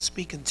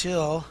speak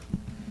until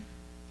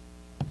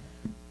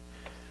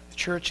the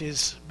church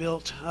is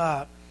built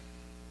up.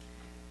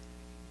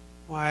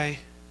 Why,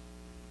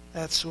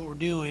 that's what we're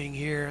doing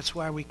here. That's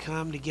why we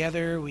come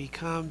together. We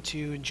come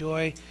to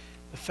enjoy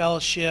the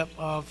fellowship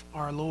of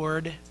our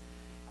Lord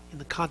in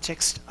the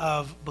context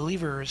of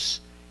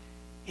believers.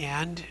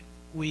 And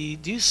we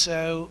do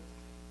so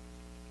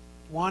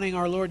wanting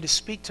our Lord to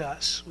speak to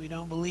us. We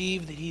don't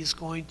believe that He's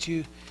going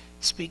to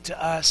speak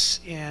to us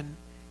in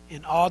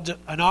an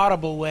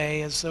audible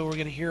way, as though we're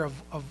going to hear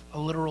a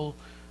literal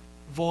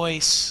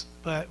voice,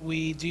 but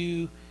we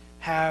do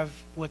have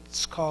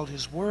what's called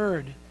His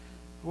Word,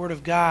 the Word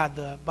of God,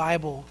 the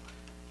Bible.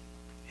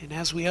 And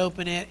as we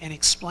open it and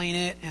explain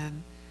it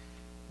and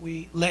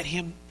we let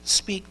Him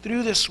speak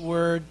through this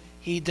Word,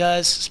 He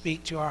does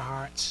speak to our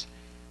hearts.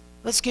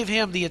 Let's give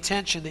Him the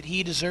attention that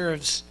He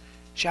deserves,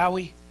 shall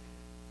we?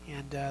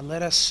 And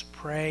let us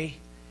pray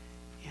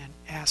and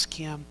ask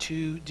Him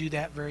to do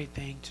that very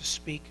thing, to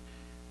speak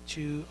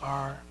to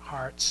our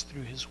hearts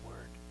through His Word.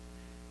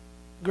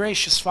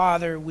 Gracious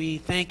Father, we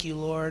thank You,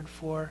 Lord,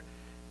 for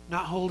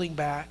not holding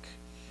back.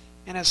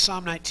 And as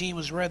Psalm 19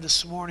 was read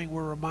this morning,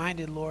 we're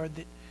reminded, Lord,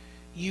 that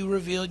You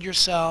revealed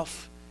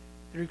Yourself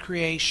through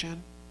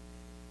creation.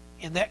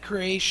 And that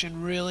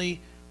creation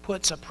really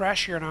puts a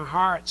pressure in our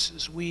hearts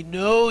as we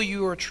know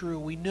You are true.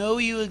 We know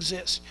You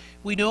exist.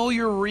 We know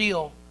You're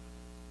real.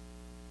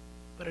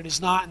 But it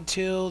is not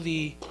until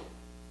the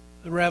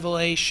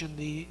revelation,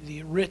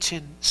 the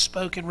written,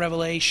 spoken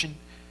revelation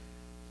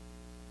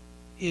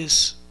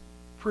is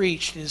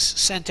preached, is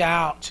sent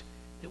out,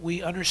 that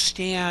we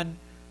understand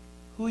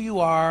who You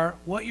are,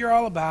 what You're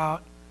all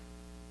about,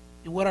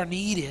 and what our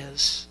need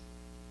is,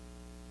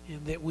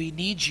 and that we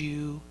need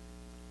You,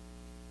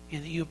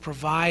 and that You have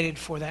provided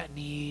for that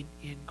need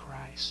in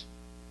Christ.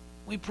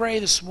 We pray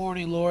this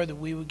morning, Lord, that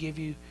we would give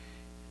You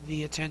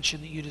the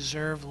attention that You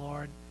deserve,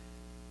 Lord,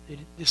 that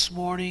this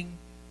morning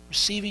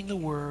receiving the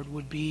Word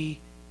would be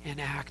an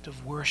act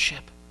of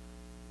worship.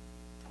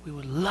 We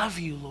would love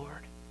You,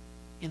 Lord,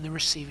 in the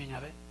receiving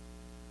of it.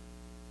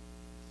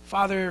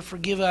 Father,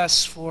 forgive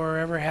us for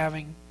ever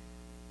having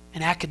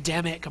an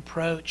academic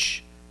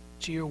approach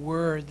to Your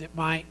Word that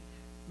might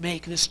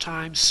make this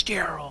time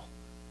sterile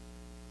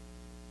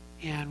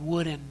and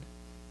wooden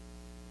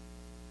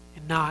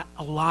and not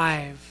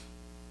alive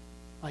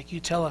like You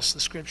tell us the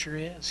Scripture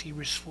is,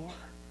 Hebrews 4.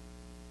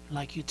 And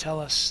like You tell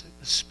us that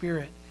the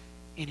Spirit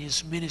in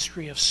His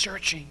ministry of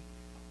searching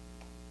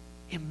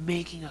and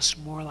making us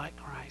more like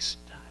Christ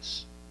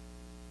does.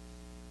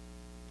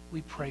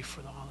 We pray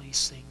for all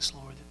these things,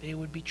 Lord, that they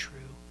would be true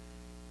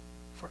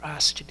for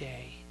us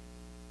today.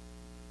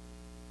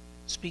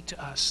 Speak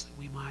to us that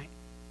we might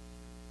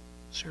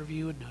serve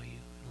You and know You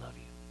and love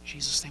You. In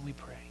Jesus' name we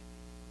pray.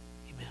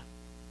 Amen.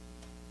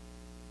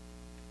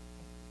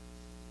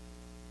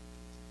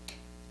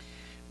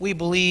 We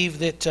believe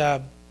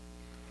that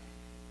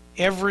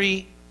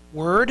every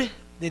word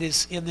that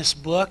is in this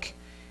book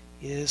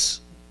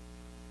is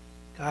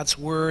God's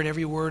Word.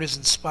 Every word is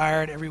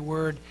inspired. Every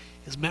word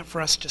is meant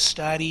for us to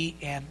study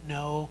and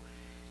know,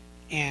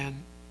 and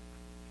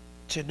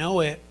to know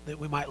it, that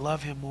we might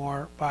love Him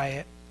more by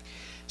it.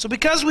 So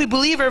because we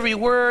believe every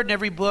word and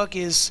every book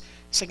is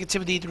 2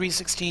 Timothy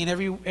 3:16,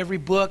 every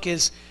book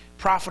is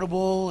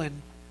profitable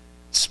and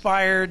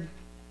inspired,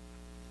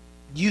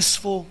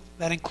 useful.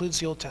 That includes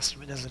the Old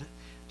Testament, doesn't it?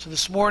 So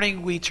this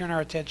morning we turn our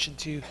attention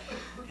to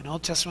an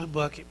Old Testament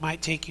book. It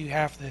might take you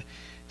half the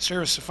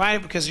service to find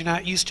it because you're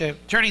not used to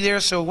turning there.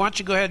 So why don't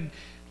you go ahead and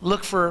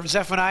look for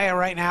Zephaniah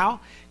right now,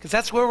 because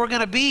that's where we're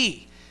going to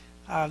be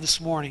this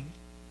morning.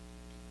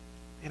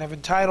 And I've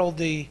entitled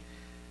the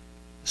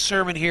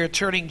sermon here,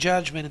 Turning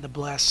Judgment into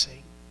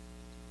Blessing.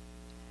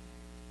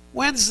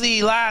 When's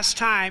the last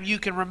time you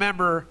can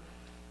remember,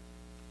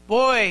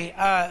 boy,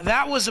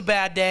 that was a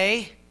bad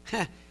day?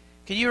 Can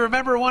you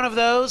remember one of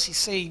those? You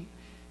say,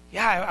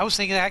 yeah, I was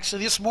thinking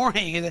actually this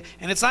morning, and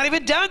it's not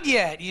even done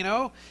yet, you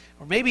know?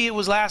 Or maybe it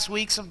was last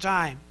week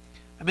sometime,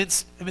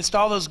 amidst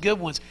all those good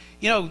ones.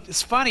 You know,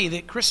 it's funny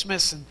that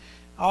Christmas and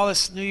all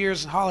this New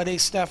Year's and holiday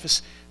stuff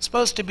is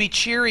supposed to be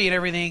cheery and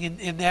everything,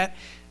 and that,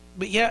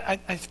 but yeah,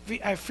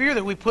 I fear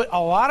that we put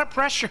a lot of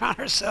pressure on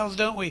ourselves,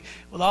 don't we,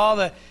 with all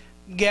the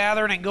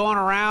gathering and going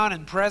around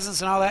and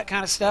presents and all that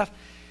kind of stuff.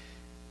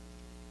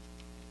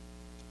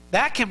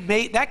 That can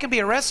be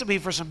a recipe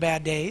for some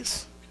bad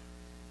days.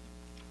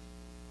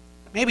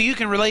 Maybe you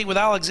can relate with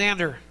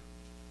Alexander.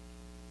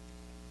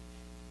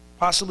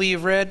 Possibly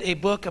you've read a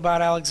book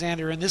about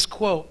Alexander, and this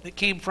quote that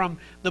came from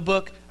the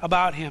book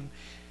about him.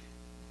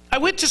 I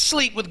went to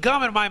sleep with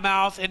gum in my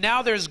mouth, and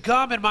now there's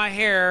gum in my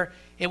hair.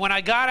 And when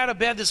I got out of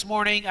bed this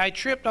morning, I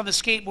tripped on the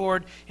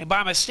skateboard, and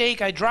by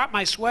mistake, I dropped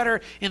my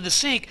sweater in the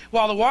sink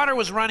while the water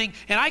was running,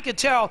 and I could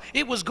tell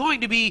it was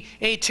going to be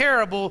a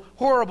terrible,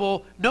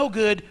 horrible, no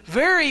good,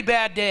 very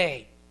bad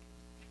day.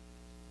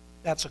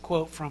 That's a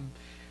quote from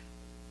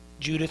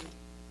Judith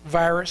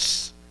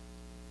Virus,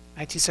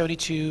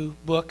 1972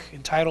 book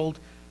entitled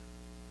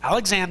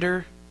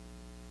Alexander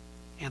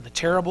and the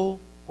Terrible,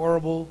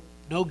 Horrible,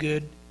 No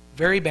Good,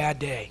 Very Bad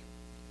Day.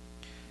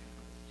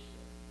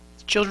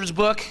 It's a children's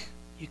book.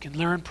 You can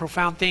learn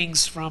profound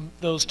things from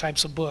those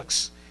types of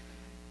books.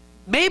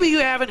 Maybe you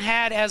haven't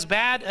had as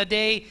bad a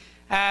day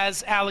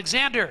as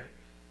Alexander.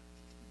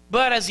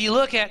 But as you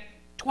look at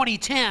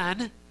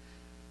 2010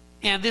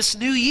 and this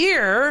new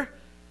year,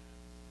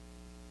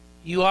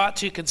 you ought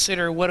to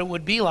consider what it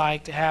would be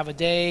like to have a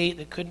day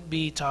that couldn't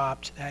be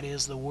topped. That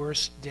is the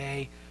worst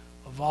day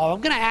of all. I'm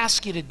going to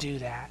ask you to do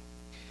that.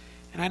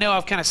 And I know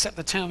I've kind of set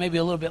the tone maybe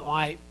a little bit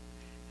light,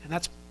 and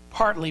that's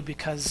partly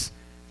because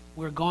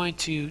we're going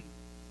to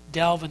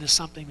delve into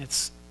something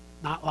that's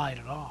not light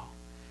at all.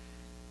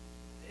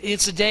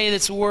 It's a day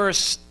that's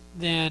worse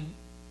than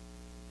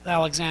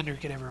Alexander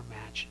could ever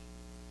imagine.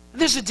 And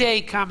there's a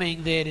day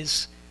coming that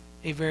is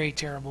a very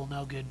terrible,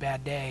 no good,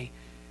 bad day.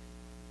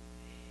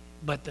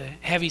 But the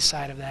heavy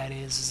side of that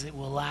is it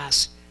will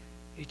last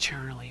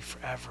eternally,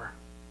 forever.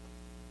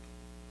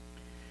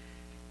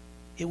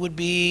 It would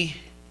be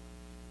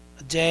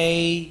a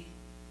day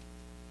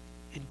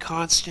in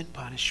constant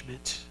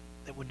punishment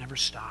that would never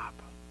stop.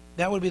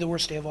 That would be the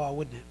worst day of all,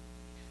 wouldn't it?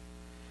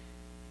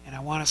 And I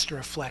want us to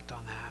reflect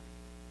on that.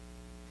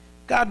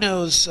 God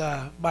knows,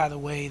 by the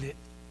way, that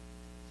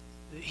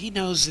He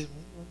knows that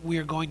we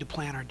are going to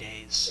plan our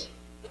days.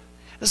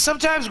 And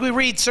sometimes we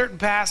read certain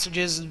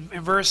passages and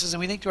verses and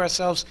we think to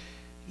ourselves,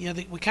 we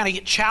kind of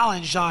get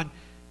challenged on,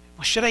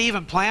 well, should I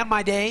even plan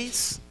my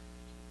days?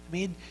 I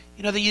mean,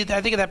 I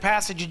think of that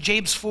passage in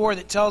James 4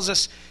 that tells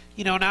us,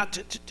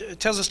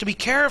 tells us to be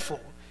careful.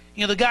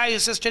 The guy who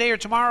says today or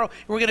tomorrow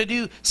we're going to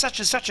do such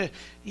and such a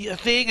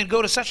thing and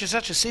go to such and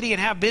such a city and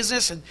have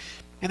business, and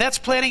that's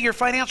planning your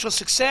financial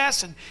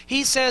success. And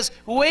he says,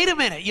 well, wait a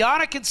minute, you ought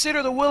to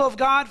consider the will of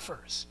God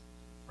first.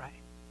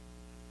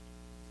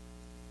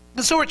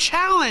 And so we're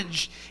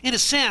challenged, in a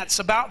sense,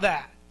 about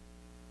that.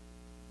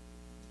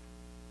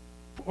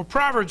 Or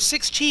Proverbs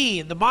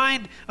 16, the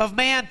mind of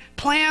man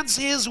plans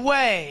his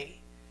way.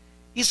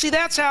 You see,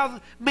 that's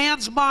how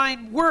man's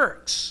mind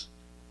works.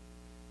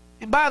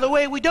 And by the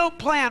way, we don't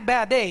plan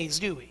bad days,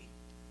 do we?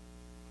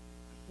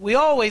 We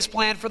always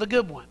plan for the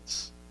good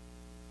ones.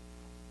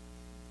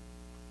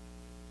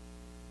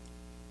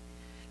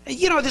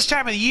 This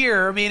time of the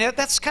year,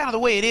 that's kind of the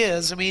way it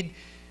is.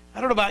 I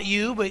don't know about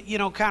you, but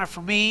kind of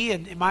for me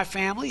and my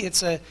family,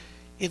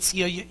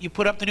 you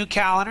put up the new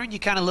calendar and you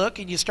kind of look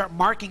and you start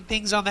marking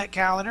things on that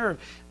calendar. Or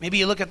maybe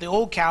you look at the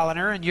old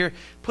calendar and you're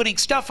putting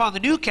stuff on the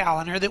new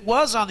calendar that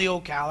was on the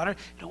old calendar.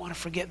 I don't want to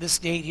forget this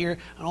date here.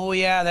 And oh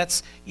yeah,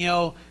 that's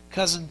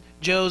cousin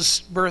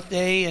Joe's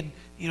birthday and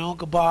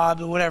Uncle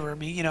Bob or whatever.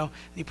 You're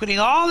putting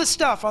all this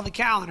stuff on the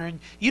calendar and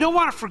you don't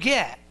want to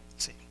forget.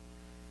 See,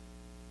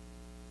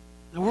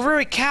 and we're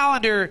very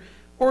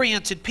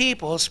calendar-oriented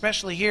people,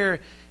 especially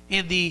here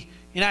in the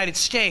United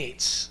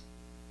States.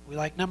 We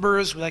like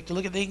numbers, we like to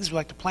look at things, we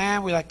like to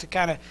plan, we like to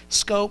kind of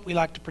scope, we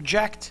like to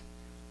project.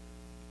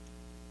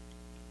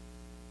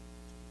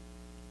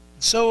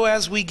 So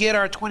as we get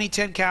our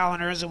 2010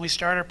 calendars and we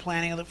start our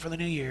planning for the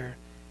new year,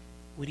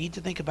 we need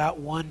to think about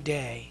one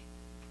day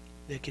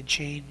that can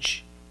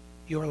change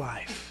your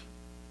life.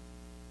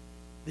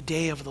 The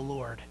day of the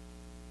Lord.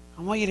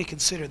 I want you to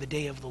consider the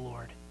day of the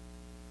Lord.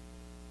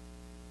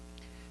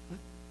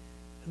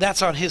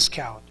 That's on His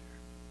calendar.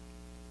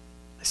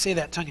 I say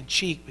that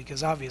tongue-in-cheek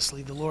because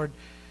obviously the Lord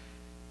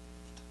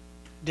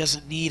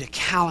doesn't need a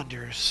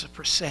calendar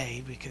per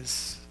se,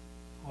 because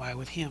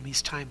with Him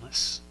He's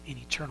timeless and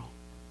eternal.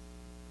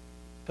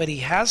 But He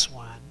has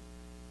one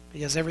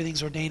because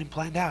everything's ordained and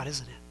planned out,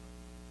 isn't it?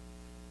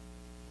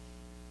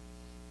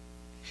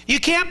 You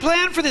can't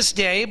plan for this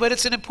day, but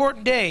it's an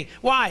important day.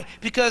 Why?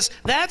 Because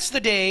that's the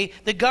day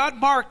that God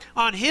marked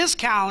on His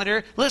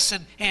calendar,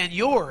 listen, and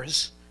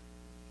yours,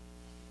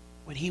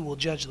 when He will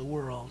judge the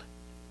world.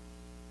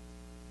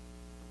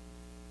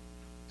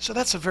 So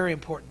that's a very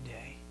important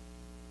day.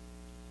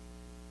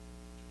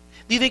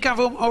 Do you think I'm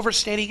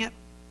overstating it?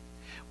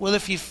 Well,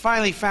 if you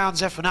finally found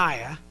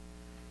Zephaniah,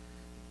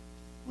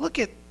 look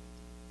at,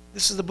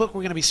 this is the book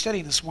we're going to be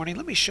studying this morning.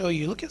 Let me show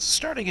you. Look at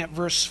starting at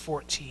verse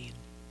 14.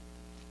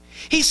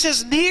 He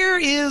says, near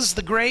is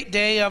the great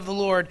day of the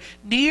Lord,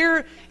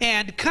 near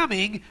and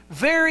coming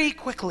very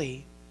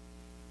quickly.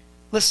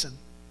 Listen,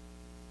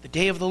 the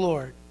day of the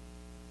Lord.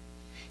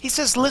 He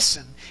says,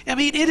 listen.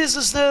 It is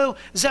as though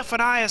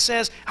Zephaniah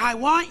says, I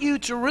want you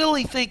to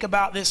really think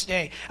about this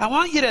day. I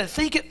want you to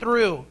think it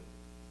through.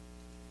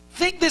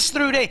 Think this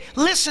through today.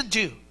 Listen.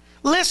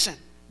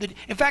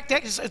 In fact,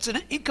 it's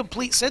an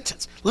incomplete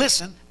sentence.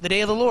 Listen, the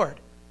day of the Lord.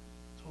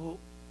 So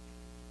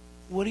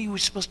what are you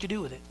supposed to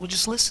do with it? Well,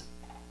 just listen.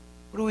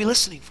 What are we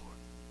listening for?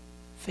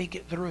 Think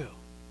it through.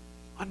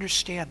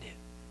 Understand it.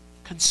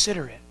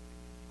 Consider it.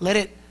 Let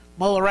it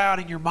mull around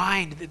in your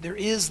mind that there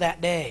is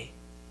that day.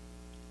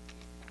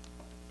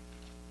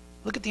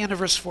 Look at the end of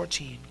verse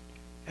 14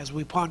 as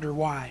we ponder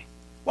why.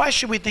 Why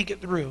should we think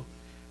it through?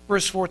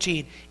 Verse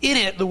 14. In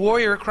it, the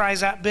warrior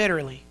cries out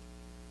bitterly.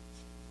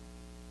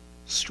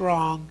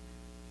 Strong,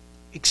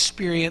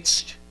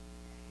 experienced,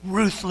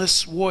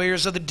 ruthless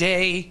warriors of the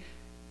day. It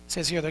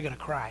says here they're going to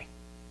cry.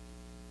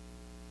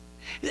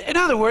 In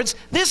other words,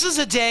 this is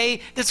a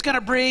day that's going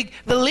to bring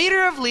the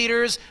leader of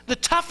leaders, the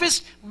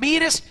toughest,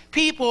 meanest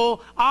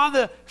people on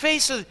the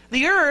face of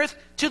the earth,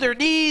 to their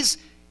knees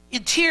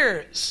in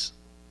tears.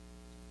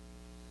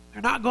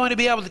 They're not going to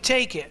be able to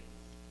take it.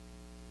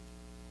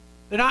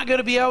 They're not going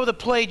to be able to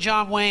play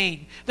John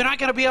Wayne. They're not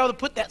going to be able to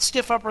put that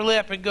stiff upper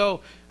lip and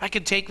go, I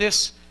can take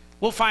this.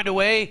 We'll find a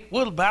way.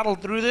 We'll battle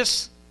through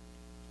this.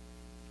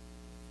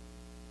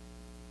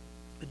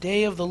 The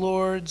day of the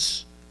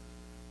Lord's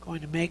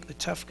going to make the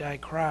tough guy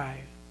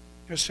cry.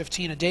 Verse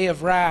 15, a day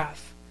of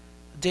wrath,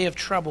 a day of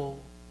trouble,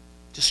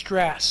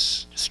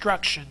 distress,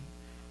 destruction,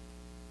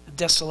 and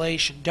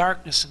desolation,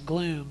 darkness and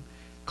gloom,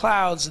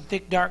 clouds and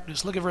thick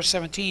darkness. Look at verse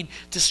 17.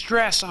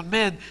 Distress on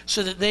men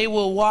so that they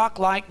will walk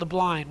like the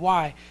blind.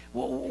 Why?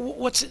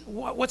 What's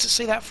it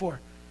say that for?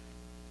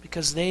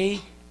 Because they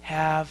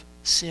have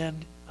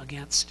sinned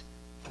against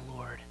the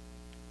Lord.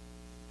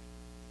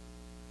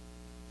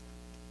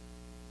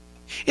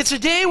 It's a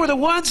day where the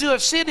ones who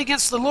have sinned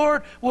against the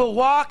Lord will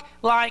walk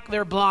like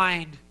they're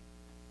blind.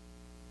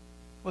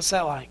 What's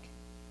that like?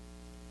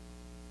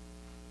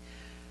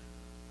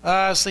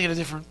 I was thinking of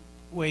different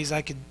ways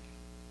I could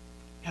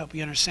help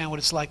you understand what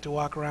it's like to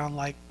walk around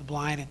like the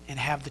blind and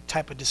have the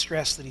type of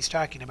distress that he's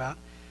talking about.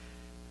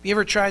 Have you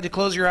ever tried to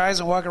close your eyes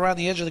and walk around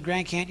the edge of the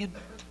Grand Canyon?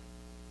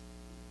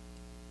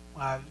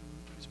 Well,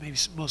 maybe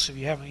most of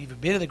you haven't even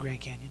been to the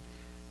Grand Canyon,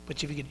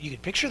 but if you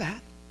could picture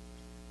that.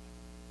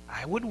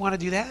 I wouldn't want to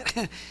do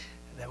that.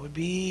 That would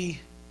be,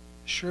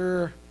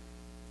 sure,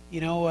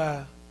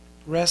 a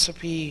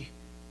recipe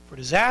for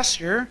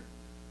disaster.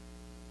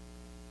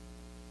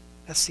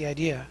 That's the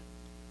idea.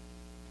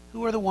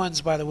 Who are the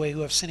ones, by the way,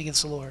 who have sinned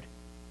against the Lord?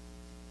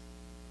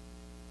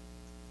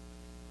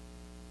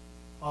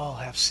 All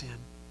have sinned,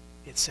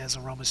 it says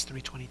in Romans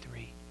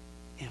 3:23,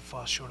 and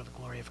fall short of the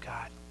glory of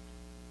God.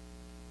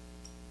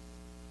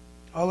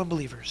 All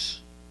unbelievers.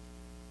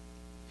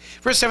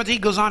 Verse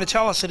 17 goes on to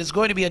tell us that it's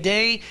going to be a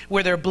day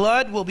where their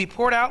blood will be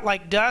poured out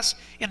like dust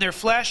and their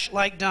flesh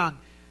like dung.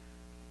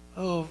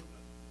 Oh,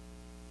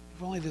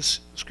 if only this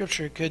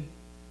scripture could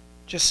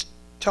just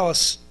tell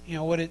us,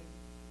 what it,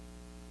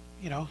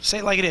 say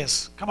it like it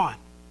is. Come on.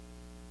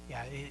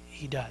 Yeah,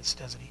 he does,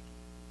 doesn't he?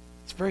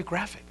 It's very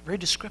graphic, very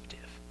descriptive.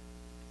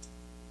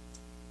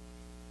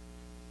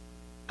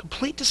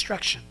 Complete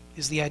destruction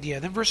is the idea.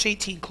 Then verse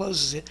 18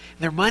 closes it.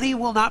 Their money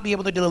will not be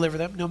able to deliver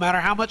them, no matter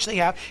how much they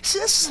have. See,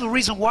 this is the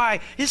reason why.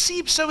 You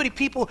see so many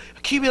people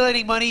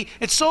accumulating money.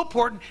 It's so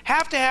important.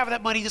 Have to have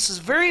that money. This is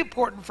very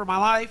important for my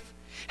life.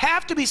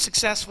 Have to be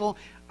successful.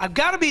 I've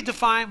got to be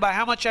defined by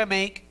how much I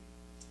make.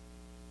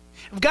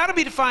 I've got to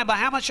be defined by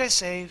how much I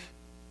save.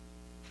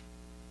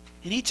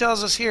 And he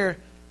tells us here,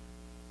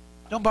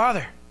 don't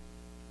bother.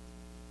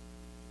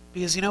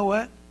 Because you know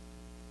what?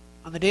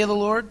 On the day of the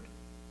Lord,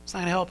 it's not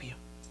going to help you.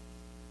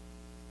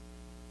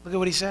 Look at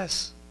what he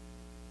says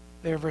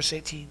there in verse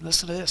 18.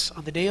 Listen to this.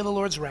 On the day of the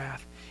Lord's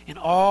wrath, and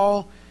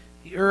all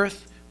the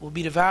earth will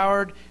be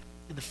devoured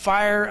in the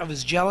fire of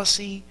his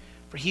jealousy,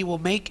 for he will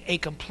make a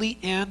complete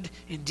end,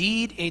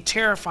 indeed a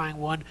terrifying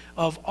one,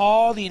 of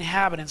all the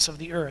inhabitants of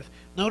the earth.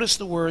 Notice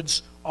the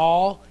words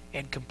all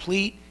and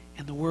complete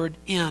and the word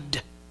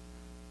end.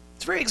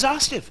 It's very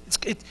exhaustive.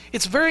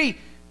 It's very,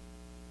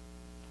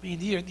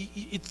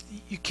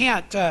 you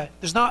can't,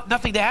 there's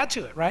nothing to add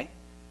to it, right?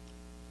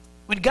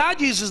 When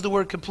God uses the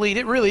word complete,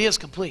 it really is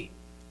complete.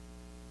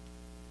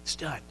 It's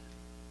done.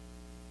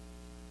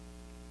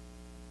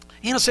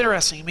 It's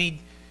interesting.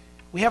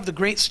 We have the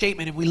great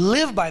statement, and we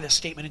live by this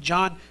statement in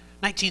John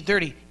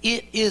 19:30.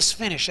 It is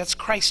finished. That's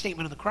Christ's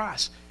statement on the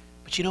cross.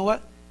 But you know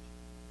what?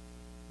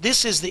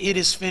 This is the it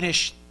is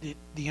finished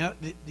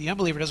the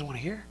unbeliever doesn't want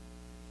to hear.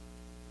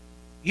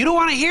 You don't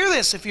want to hear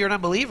this if you're an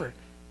unbeliever.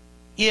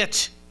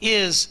 It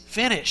is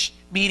finished,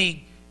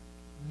 meaning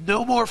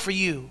no more for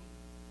you.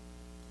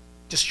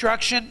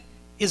 Destruction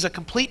is a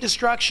complete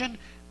destruction.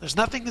 There's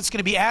nothing that's going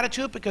to be added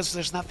to it because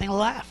there's nothing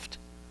left.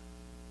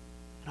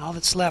 And all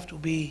that's left will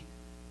be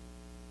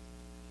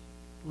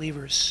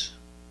believers,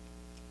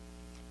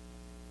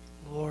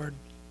 the Lord,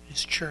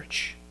 his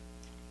church.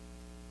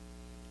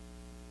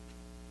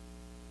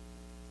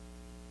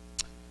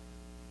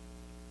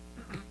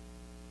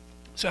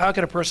 So how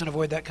can a person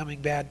avoid that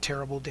coming bad,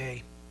 terrible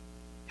day?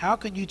 How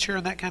can you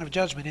turn that kind of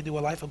judgment into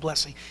a life of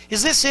blessing?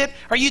 Is this it?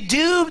 Are you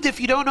doomed if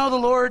you don't know the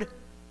Lord?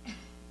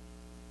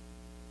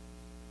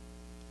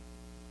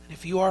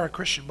 If you are a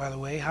Christian, by the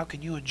way, how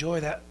can you enjoy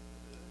that,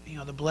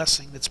 the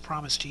blessing that's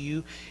promised to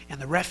you and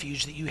the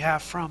refuge that you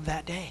have from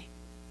that day?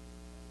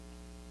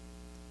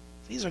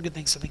 These are good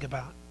things to think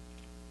about.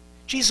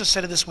 Jesus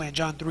said it this way in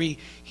John 3,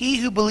 he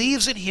who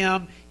believes in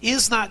him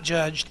is not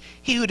judged.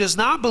 He who does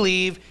not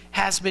believe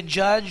has been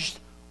judged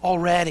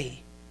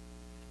already.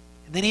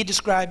 And then he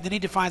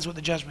defines what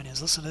the judgment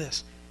is. Listen to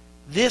this.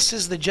 This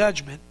is the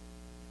judgment,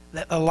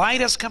 that the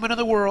light has come into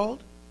the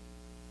world,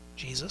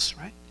 Jesus,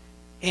 right?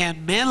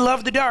 And men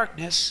loved the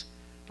darkness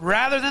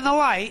rather than the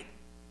light,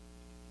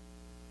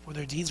 for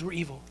their deeds were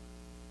evil.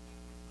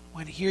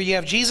 When here you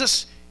have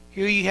Jesus,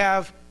 here you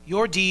have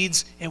your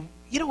deeds. And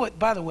you know what,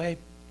 by the way,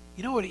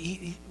 You know what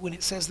when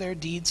it says there,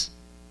 deeds?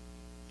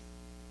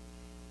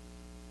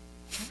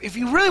 If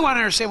you really want to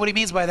understand what he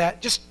means by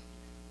that, just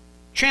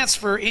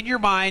transfer in your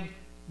mind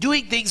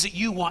doing things that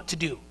you want to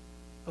do.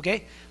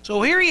 Okay?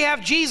 So here you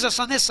have Jesus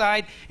on this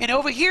side, and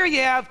over here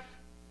you have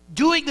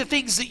doing the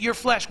things that your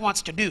flesh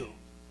wants to do.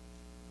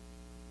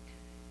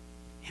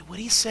 And what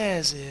he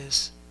says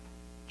is,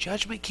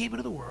 judgment came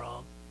into the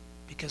world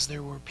because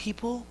there were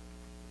people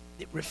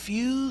that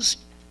refused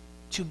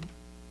to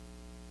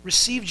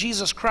receive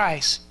Jesus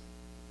Christ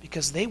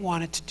because they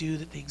wanted to do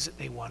the things that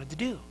they wanted to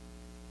do.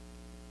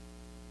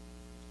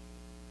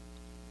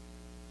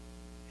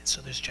 And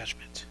so there's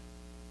judgment.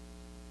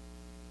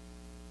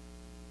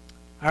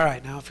 All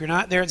right, now if you're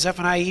not there at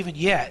Zephaniah even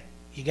yet,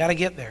 you got to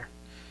get there.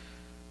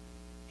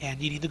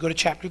 And you need to go to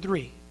chapter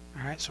 3.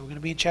 All right, so we're going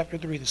to be in chapter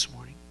 3 this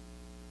morning.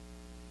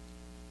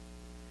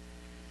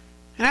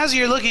 And as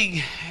you're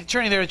looking,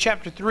 turning there to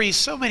chapter 3,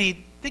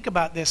 think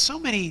about this, so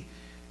many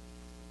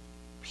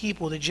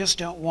people that just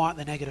don't want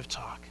the negative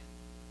talk.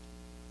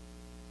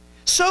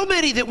 So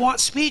many that want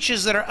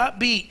speeches that are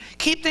upbeat.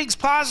 Keep things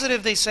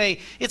positive, they say.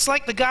 It's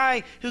like the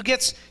guy who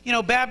gets,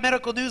 bad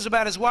medical news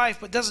about his wife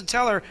but doesn't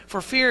tell her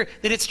for fear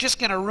that it's just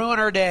going to ruin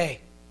her day.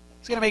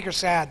 It's going to make her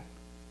sad.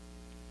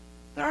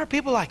 There are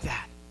people like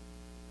that.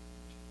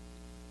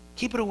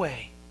 Keep it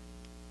away.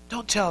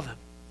 Don't tell them.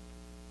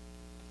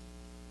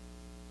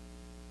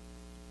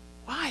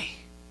 Why?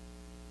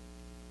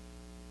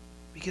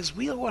 Because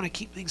we want to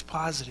keep things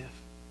positive.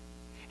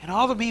 And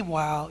all the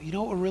meanwhile, you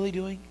know what we're really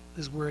doing?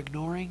 Is we're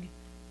ignoring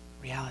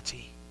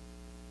reality.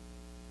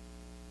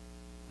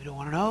 We don't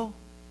want to know.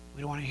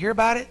 We don't want to hear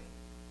about it.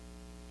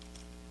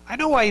 I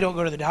know why you don't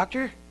go to the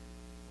doctor.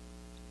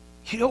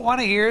 You don't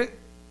want to hear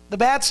the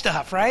bad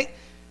stuff, right?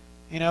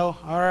 All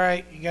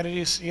right, you got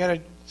to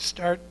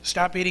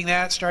stop eating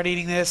that, start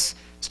eating this,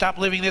 stop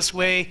living this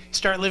way,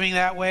 start living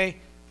that way.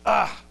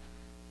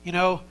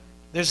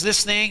 There's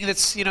this thing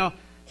that's,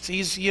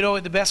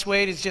 the best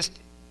way is just,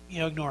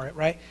 ignore it,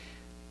 right?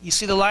 You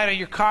see the light on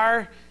your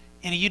car,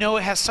 and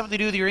it has something to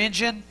do with your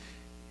engine,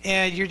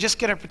 and you're just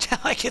going to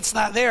pretend like it's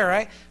not there,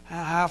 right?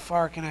 How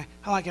long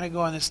can I go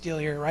on this deal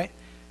here, right?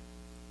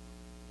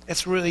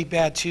 It's really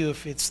bad, too,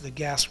 if it's the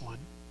gas one.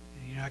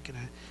 You're not going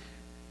to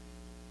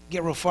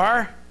get real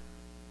far.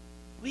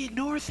 We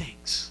ignore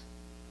things.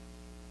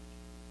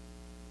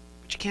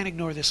 But you can't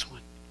ignore this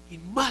one. You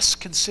must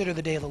consider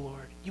the day of the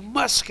Lord. You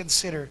must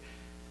consider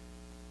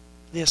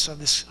this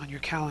on your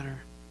calendar.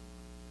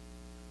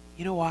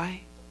 You know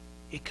why?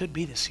 It could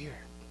be this year.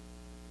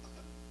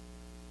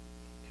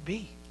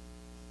 Be.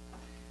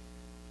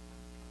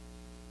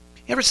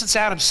 Ever since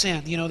Adam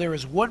sinned, there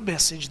is one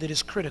message that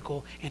is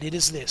critical, and it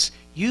is this.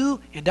 You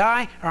and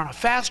I are on a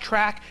fast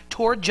track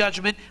toward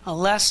judgment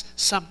unless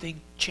something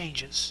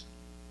changes.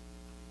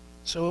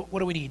 So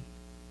what do we need?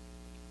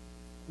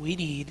 We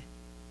need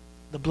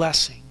the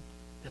blessing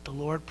that the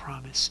Lord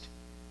promised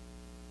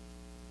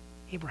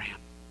Abraham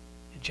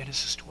in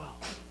Genesis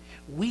 12.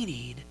 We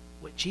need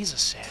what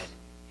Jesus said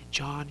in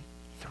John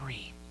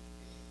 3.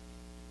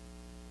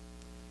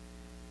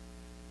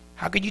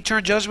 How can you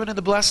turn judgment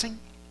into blessing?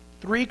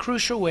 3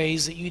 crucial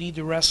ways that you need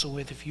to wrestle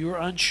with if you're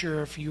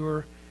unsure if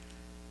you're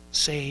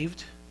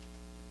saved.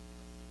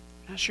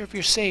 Not sure if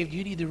you're saved,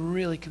 you need to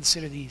really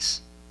consider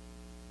these.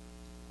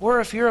 Or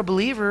if you're a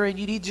believer and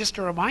you need just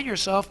to remind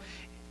yourself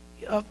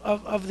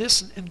of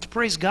this and to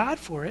praise God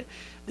for it.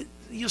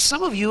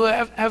 Some of you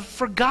have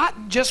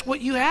forgotten just what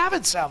you have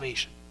in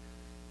salvation.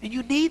 And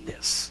you need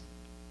this.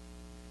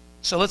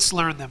 So let's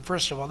learn them.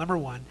 First of all, number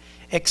 1,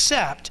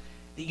 accept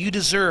that you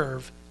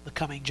deserve the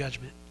coming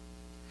judgment.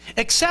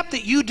 Accept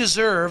that you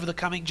deserve the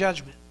coming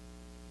judgment.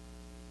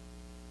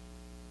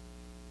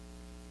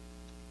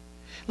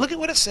 Look at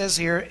what it says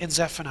here in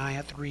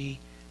Zephaniah 3,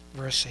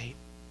 verse 8.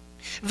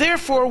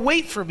 Therefore,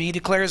 wait for me,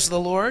 declares the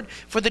Lord,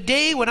 for the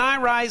day when I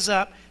rise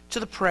up to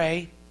the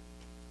prey.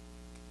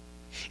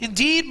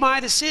 Indeed, my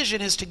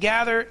decision is to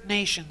gather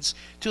nations,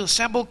 to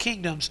assemble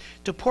kingdoms,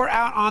 to pour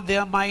out on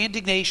them my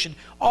indignation,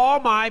 all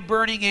my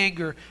burning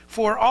anger,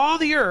 for all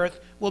the earth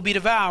will be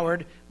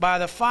devoured by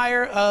the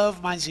fire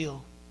of my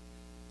zeal.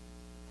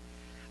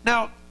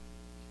 Now,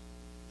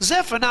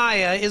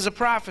 Zephaniah is a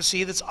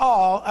prophecy that's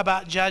all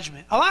about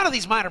judgment. A lot of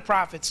these minor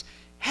prophets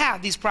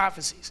had these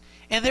prophecies.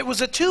 And it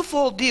was a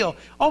twofold deal.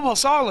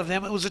 Almost all of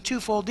them, it was a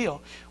twofold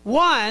deal.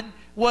 One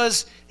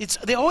was,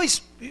 they always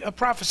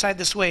prophesied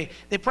this way.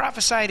 They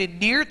prophesied in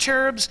near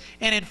terms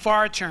and in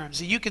far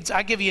terms.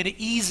 I'll give you an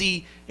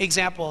easy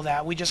example of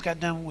that. We just got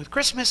done with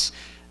Christmas.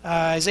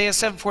 Isaiah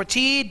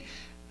 7:14.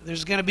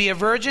 There's going to be a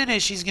virgin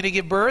and she's going to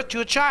give birth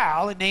to a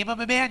child and name him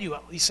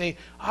Emmanuel. You say,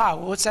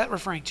 well, what's that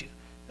referring to?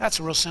 That's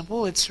real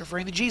simple. It's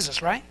referring to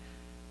Jesus, right?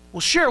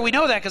 Well, sure, we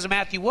know that because of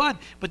Matthew 1.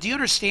 But do you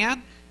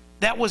understand?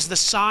 That was the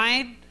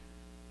sign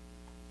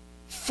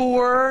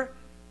for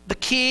the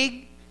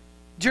king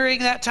during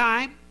that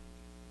time.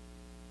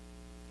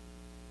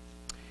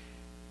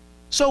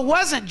 So it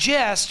wasn't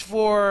just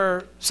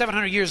for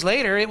 700 years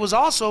later. It was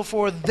also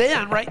for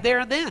then, right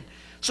there and then.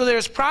 So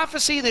there's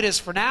prophecy that is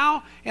for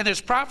now, and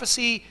there's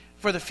prophecy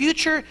for the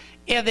future,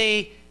 and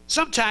they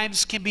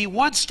sometimes can be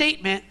one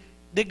statement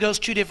that goes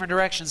two different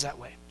directions that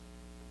way.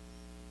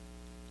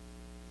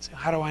 So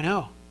how do I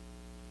know?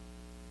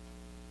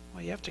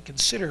 Well, you have to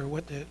consider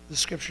what the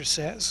Scripture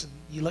says. And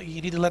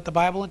you need to let the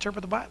Bible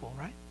interpret the Bible,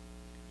 right?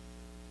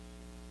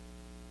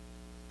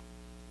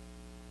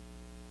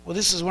 Well,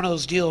 this is one of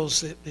those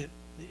deals that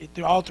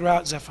all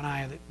throughout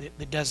Zephaniah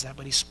that does that.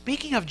 But he's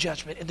speaking of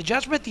judgment. And the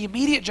judgment, the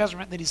immediate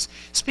judgment that he's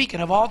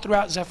speaking of all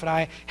throughout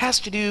Zephaniah has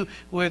to do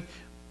with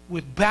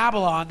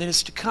Babylon that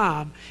is to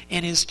come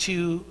and is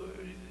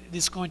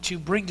going to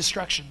bring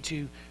destruction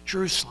to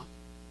Jerusalem.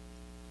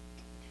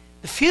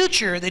 The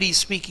future that he's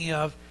speaking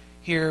of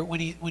here, when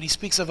he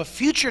speaks of a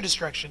future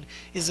destruction,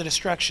 is a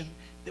destruction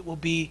that will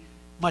be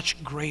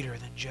much greater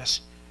than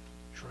just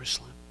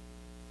Jerusalem.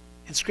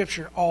 And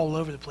Scripture all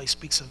over the place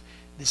speaks of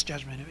this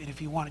judgment. And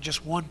if you want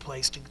just one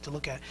place to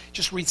look at,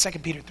 just read 2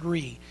 Peter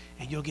 3,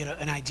 and you'll get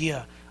an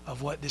idea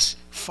of what this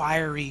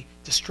fiery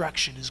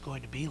destruction is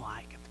going to be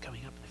like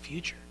coming up in the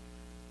future.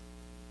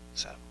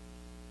 So,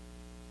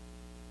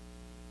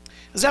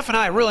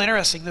 Zephaniah, really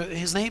interesting.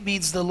 His name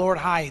means the Lord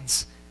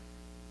hides.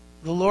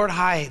 The Lord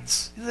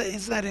hides.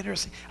 Isn't that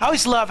interesting? I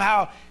always love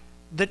how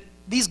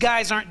these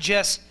guys aren't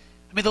just,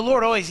 the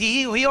Lord always,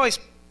 he always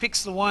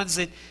picks the ones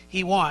that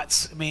he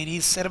wants.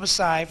 He's set them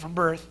aside from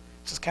birth.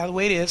 This is kind of the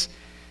way it is.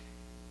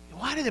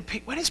 Why did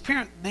his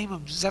parent name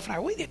him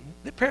Zephaniah?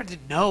 The parent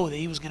didn't know that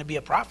he was going to be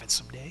a prophet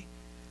someday.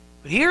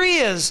 But here he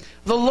is.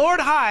 The Lord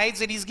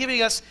hides, and he's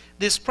giving us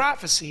this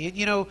prophecy.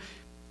 And,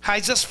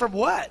 hides us from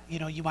what?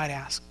 You might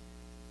ask.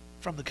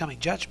 From the coming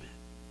judgment.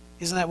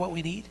 Isn't that what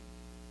we need?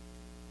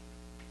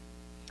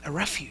 A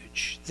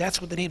refuge.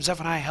 That's what the name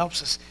Zephaniah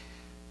helps us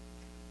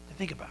to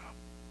think about.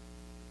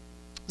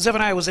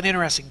 Zephaniah was an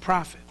interesting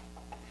prophet.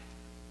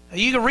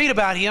 You can read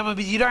about him.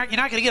 You're not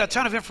going to get a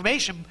ton of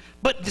information,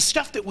 but the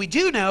stuff that we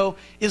do know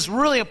is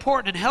really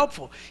important and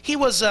helpful. He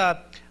was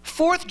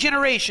fourth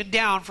generation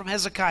down from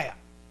Hezekiah.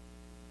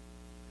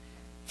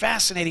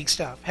 Fascinating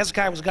stuff.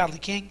 Hezekiah was a godly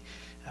king.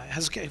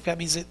 That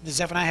means that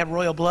Zephaniah had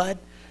royal blood.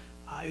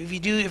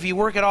 If you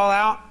work it all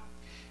out,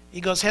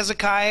 he goes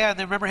Hezekiah, and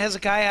then remember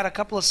Hezekiah had a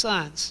couple of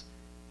sons.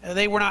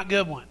 They were not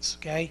good ones,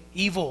 okay?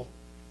 Evil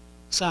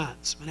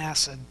sons,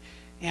 Manasseh and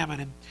Ammon.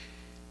 And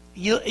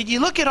you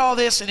look at all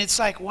this, and it's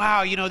like,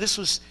 wow, this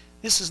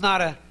is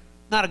not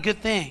a good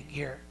thing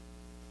here.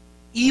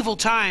 Evil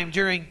time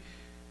during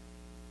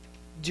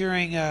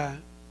the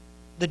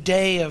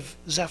day of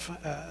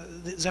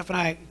that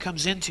Zephaniah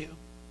comes into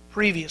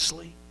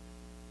previously.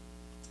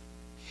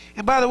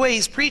 And by the way,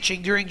 he's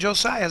preaching during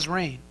Josiah's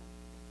reign.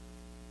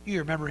 You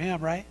remember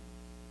him, right?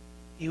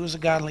 He was a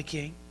godly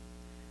king.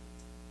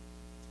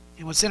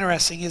 And what's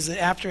interesting is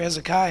that after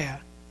Hezekiah,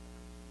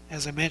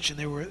 as I mentioned,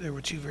 there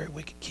were two very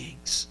wicked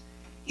kings.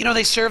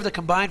 They served a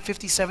combined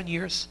 57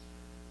 years,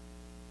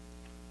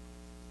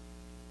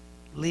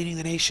 leading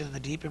the nation in the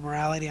deep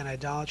immorality and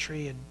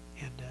idolatry, and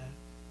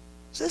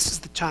so this is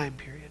the time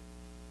period.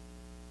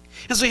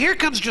 And so here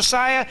comes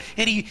Josiah,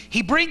 and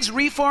he brings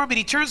reform, and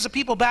he turns the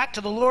people back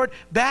to the Lord,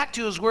 back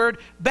to his word,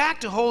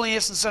 back to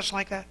holiness and such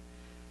like that.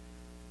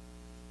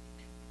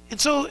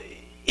 And so,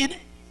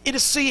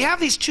 so you have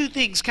these two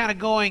things kind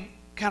of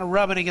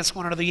rubbing against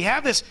one another. You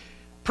have this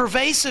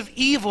pervasive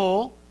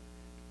evil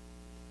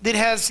that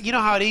has,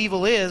 how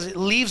evil is, it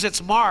leaves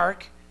its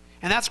mark.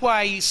 And that's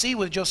why you see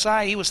with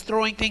Josiah, he was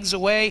throwing things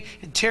away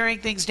and tearing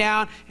things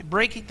down and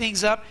breaking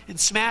things up and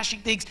smashing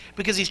things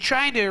because he's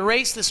trying to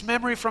erase this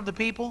memory from the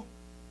people.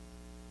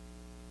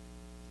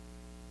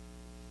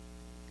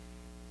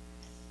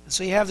 And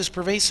so you have this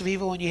pervasive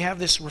evil and you have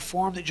this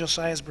reform that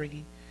Josiah is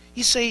bringing.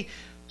 You say,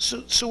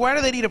 so why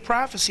do they need a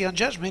prophecy on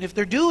judgment if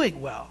they're doing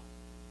well?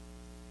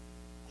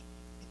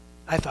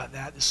 I thought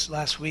that this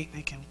last week,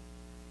 thinking,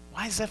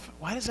 why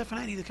does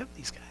Zephaniah need to come to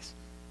these guys?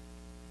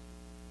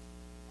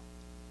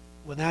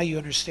 Well, now you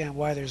understand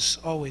why there's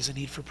always a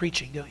need for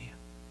preaching, don't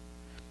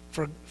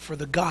you? For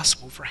the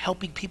gospel, for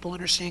helping people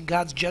understand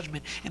God's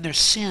judgment and their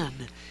sin.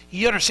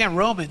 You understand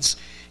Romans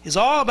is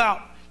all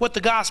about what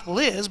the gospel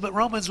is, but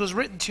Romans was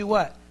written to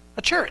what?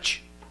 A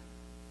church.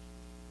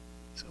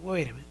 So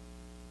wait a minute.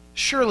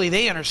 Surely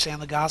they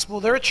understand the gospel.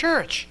 They're a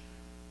church.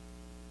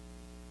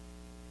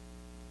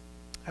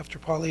 After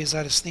Paul lays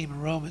out his theme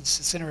in Romans,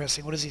 it's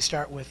interesting. What does he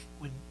start with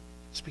when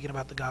speaking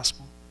about the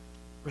gospel?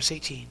 Verse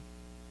 18.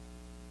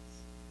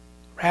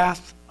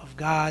 Wrath of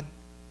God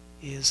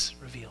is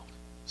revealed.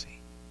 See?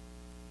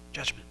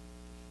 Judgment.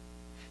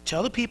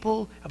 Tell the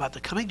people about the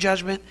coming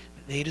judgment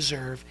that they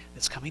deserve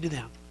that's coming to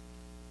them.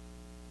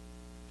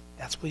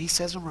 That's what he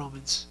says in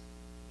Romans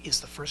is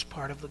the first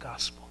part of the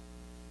gospel.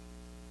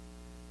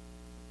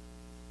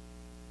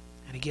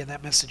 And again,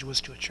 that message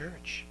was to a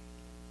church.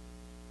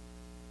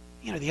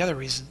 The other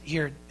reason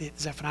here that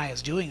Zephaniah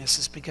is doing this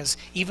is because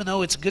even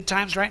though it's good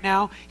times right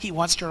now, he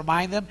wants to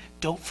remind them,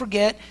 don't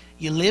forget,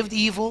 you lived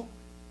evil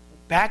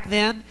back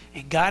then,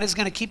 and God is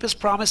going to keep his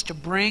promise to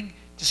bring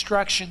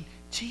destruction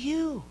to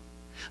you.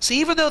 So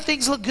even though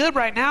things look good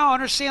right now,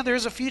 understand there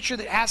is a future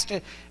that has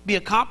to be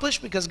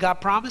accomplished because God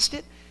promised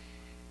it.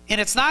 And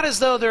it's not as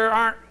though there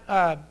aren't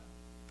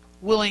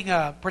willing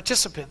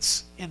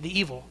participants in the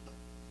evil,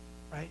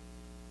 right?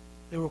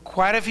 There were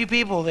quite a few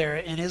people there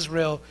in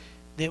Israel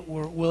that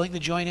were willing to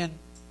join in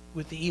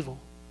with the evil,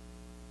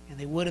 and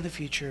they would in the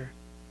future.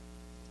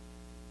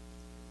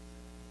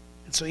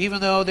 And so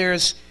even though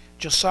there's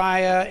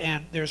Josiah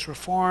and there's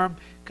reform,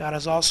 God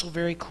is also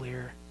very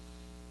clear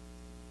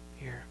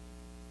here.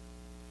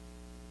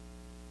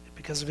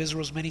 Because of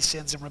Israel's many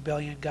sins and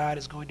rebellion, God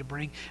is going to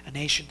bring a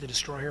nation to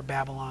destroy her,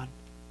 Babylon.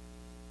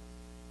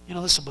 You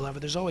know, listen,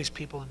 beloved, there's always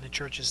people in the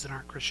churches that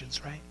aren't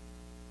Christians, right?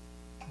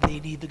 They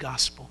need the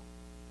gospel.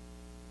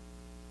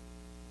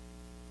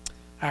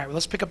 All right, well,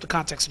 let's pick up the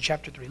context in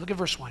chapter 3. Look at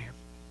verse 1 here.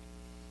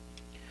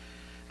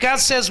 God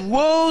says,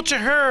 woe to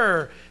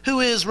her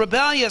who is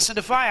rebellious and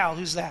defiled.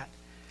 Who's that?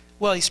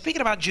 Well, he's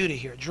speaking about Judah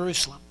here,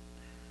 Jerusalem.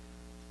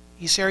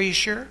 You say, are you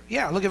sure?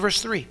 Yeah, look at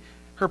verse 3.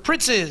 Her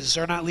princes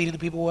are not leading the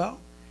people well.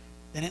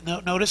 Then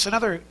notice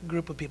another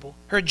group of people.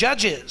 Her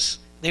judges,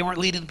 they weren't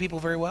leading the people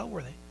very well,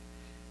 were they?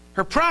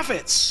 Her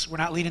prophets were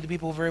not leading the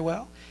people very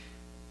well.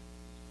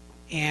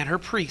 And her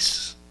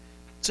priests.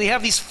 So you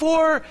have these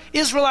 4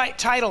 Israelite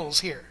titles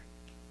here.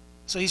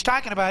 So he's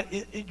talking about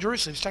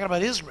Jerusalem. He's talking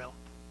about Israel.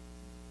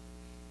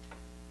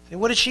 And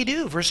what did she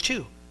do? Verse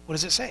 2. What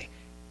does it say?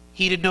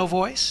 Heeded no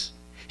voice.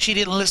 She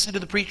didn't listen to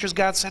the preachers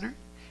God sent her.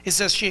 It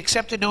says she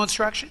accepted no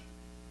instruction.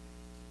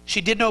 She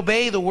didn't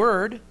obey the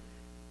word.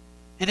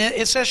 And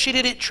it says she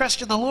didn't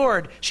trust in the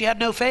Lord. She had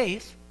no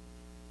faith.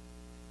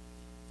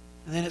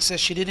 And then it says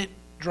she didn't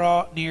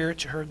draw near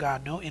to her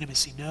God. No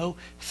intimacy, no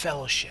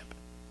fellowship.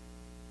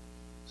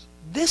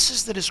 This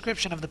is the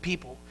description of the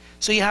people.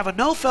 So you have a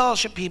no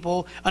fellowship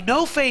people, a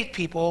no faith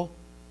people,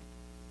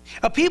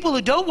 a people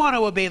who don't want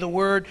to obey the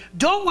word,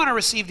 don't want to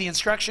receive the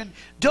instruction,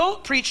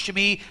 don't preach to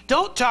me,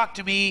 don't talk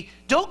to me,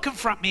 don't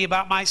confront me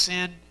about my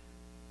sin.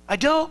 I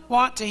don't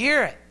want to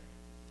hear it.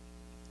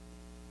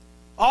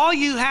 All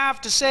you have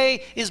to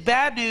say is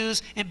bad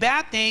news and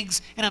bad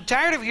things, and I'm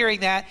tired of hearing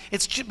that.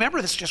 Remember,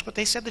 that's just what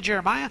they said to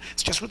Jeremiah.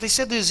 It's just what they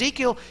said to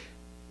Ezekiel.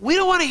 We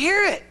don't want to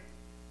hear it.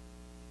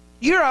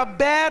 You're a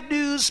bad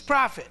news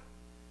prophet.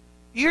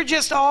 You're an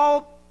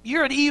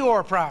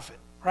Eeyore prophet,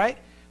 right?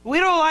 We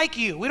don't like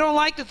you. We don't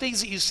like the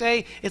things that you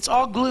say. It's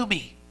all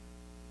gloomy.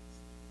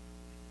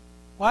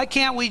 Why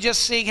can't we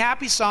just sing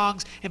happy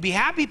songs and be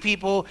happy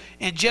people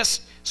and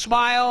just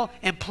smile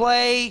and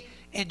play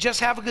and just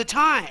have a good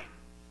time?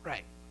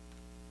 Right.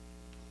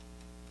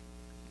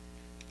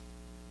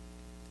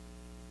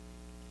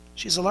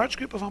 She's a large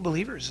group of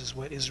unbelievers is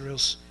what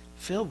Israel's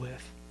filled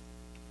with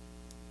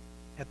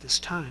at this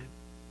time.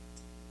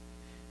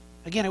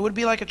 Again, it would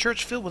be like a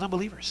church filled with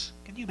unbelievers.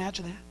 Can you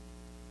imagine that?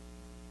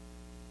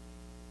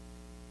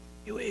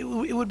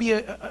 It would be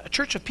a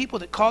church of people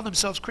that call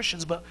themselves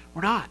Christians, but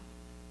we're not.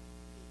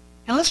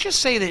 And let's just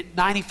say that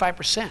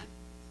 95%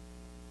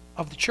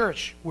 of the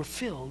church were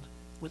filled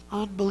with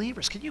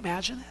unbelievers. Can you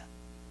imagine that?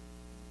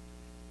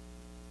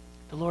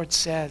 The Lord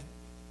said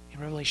in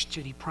Revelation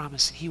 2, He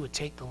promised that He would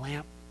take the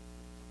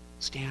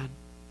lampstand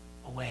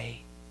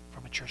away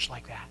from a church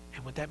like that.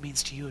 And what that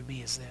means to you and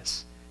me is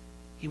this.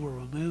 He will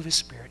remove His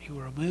Spirit. He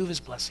will remove His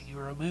blessing. He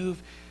will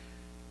remove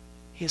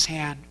His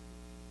hand.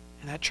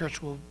 And that church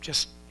He'll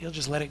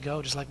just let it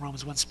go, just like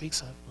Romans 1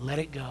 speaks of. Let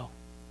it go.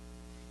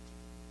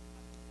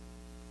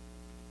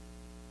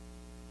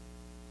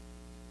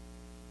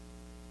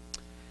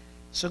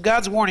 So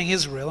God's warning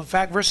Israel. In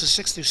fact, verses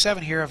 6 through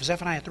 7 here of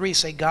Zephaniah 3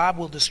 say God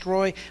will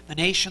destroy the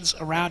nations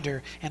around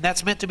her. And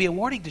that's meant to be a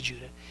warning to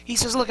Judah. He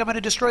says, look, I'm going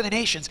to destroy the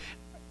nations.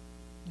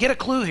 Get a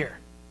clue here.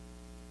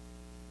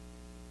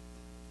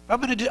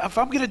 If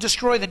I'm going to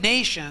destroy the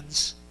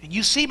nations, and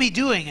you see me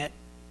doing it,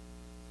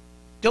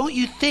 don't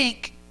you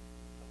think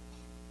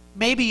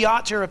maybe you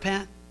ought to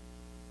repent?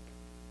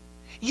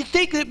 You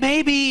think that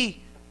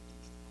maybe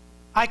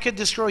I could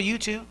destroy you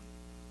too?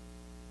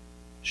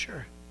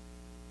 Sure.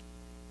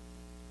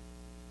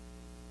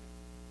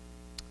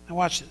 Now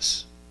watch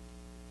this.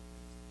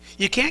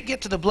 You can't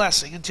get to the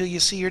blessing until you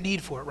see your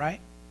need for it, right?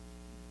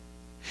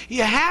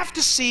 You have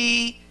to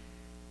see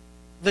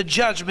the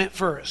judgment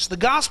first. The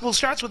gospel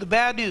starts with the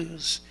bad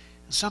news,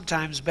 and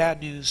sometimes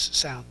bad news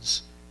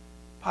sounds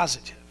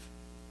positive.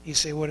 You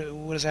say, what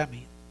does that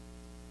mean?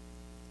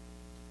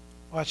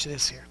 Watch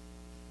this here.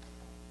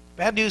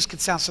 Bad news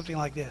could sound something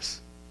like this.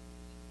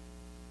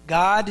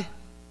 God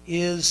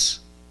is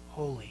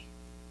holy.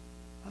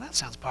 Well, that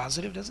sounds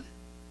positive, doesn't it?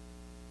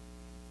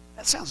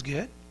 That sounds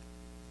good.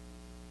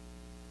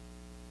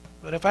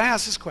 But if I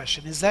ask this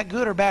question, is that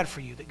good or bad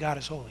for you that God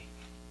is holy?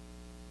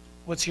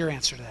 What's your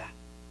answer to that?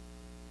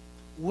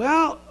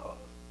 Well,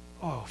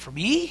 for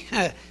me?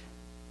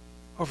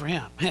 Or for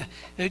him?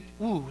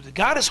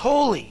 God is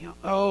holy.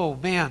 Oh,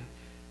 man.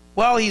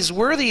 Well, He's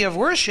worthy of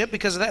worship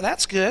because of that.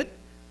 That's good.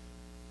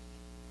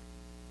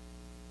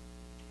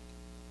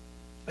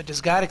 But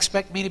does God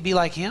expect me to be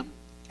like Him?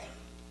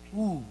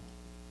 Well,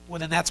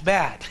 then that's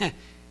bad.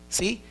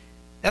 See?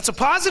 That's a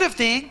positive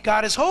thing.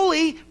 God is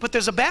holy, but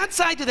there's a bad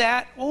side to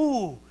that.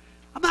 I'm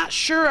not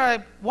sure I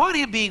want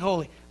Him being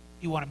holy.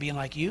 You want to be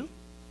like you?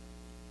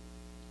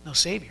 No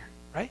Savior,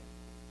 right?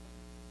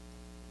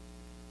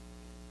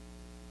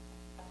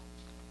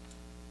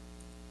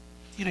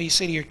 You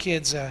say to your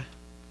kids,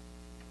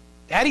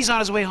 Daddy's on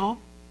his way home.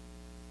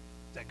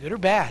 Is that good or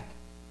bad?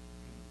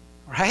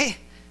 Right?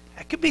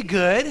 That could be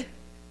good.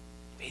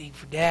 Waiting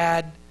for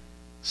Dad,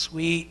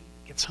 sweet,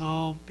 gets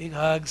home, big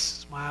hugs,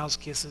 smiles,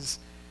 kisses,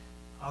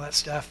 all that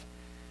stuff.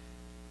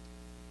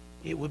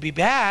 It would be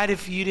bad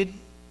if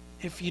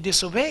you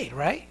disobeyed,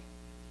 right?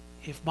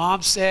 If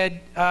Mom said,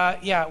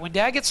 yeah, when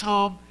Dad gets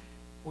home,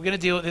 we're going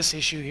to deal with this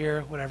issue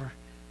here, whatever.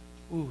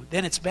 Ooh,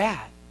 then it's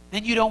bad.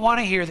 Then you don't want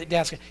to hear that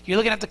Dad's... You're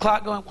looking at the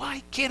clock going,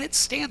 why can't it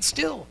stand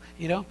still,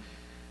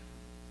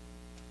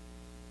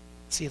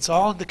 See, it's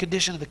all in the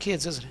condition of the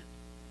kids, isn't it?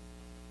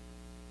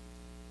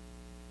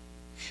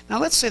 Now,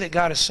 let's say that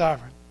God is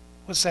sovereign.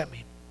 What's that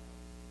mean?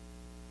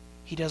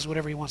 He does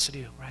whatever he wants to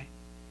do, right?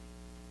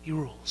 He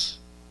rules.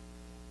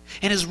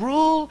 And his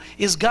rule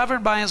is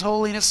governed by his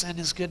holiness and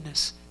his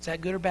goodness. Is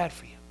that good or bad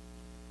for you?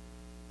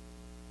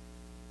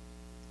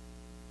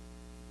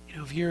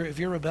 If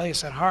you're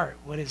rebellious at heart,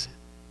 what is it?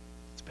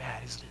 It's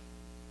bad, isn't it?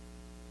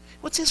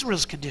 What's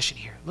Israel's condition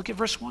here? Look at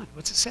verse 1.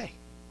 What's it say?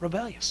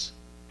 Rebellious.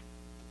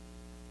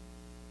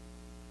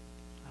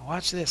 Now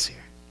watch this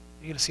here.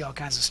 You're going to see all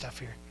kinds of stuff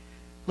here.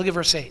 Look at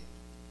verse 8.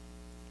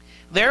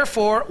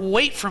 Therefore,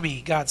 wait for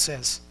me, God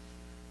says.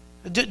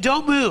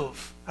 Don't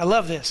move. I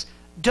love this.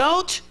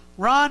 Don't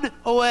run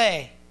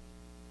away.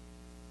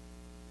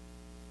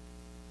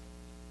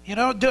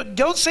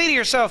 Don't say to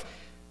yourself,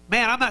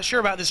 man, I'm not sure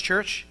about this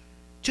church.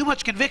 Too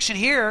much conviction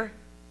here.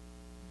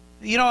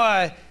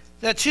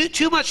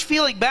 Too much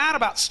feeling bad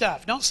about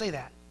stuff. Don't say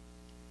that.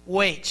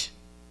 Wait.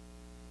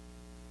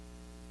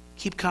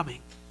 Keep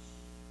coming.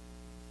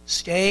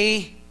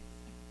 Stay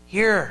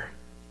here.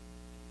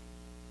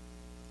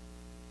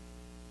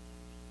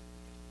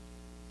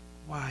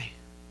 Why?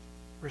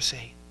 Verse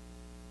 8.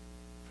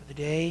 For the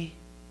day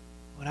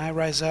when I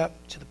rise up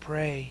to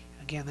pray,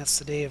 again, that's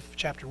the day of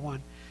chapter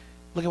 1.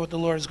 Look at what the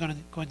Lord is going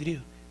to do.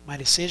 My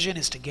decision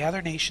is to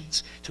gather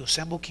nations, to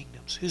assemble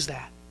kingdoms. Who's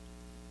that?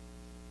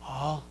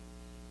 All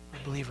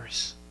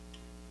believers.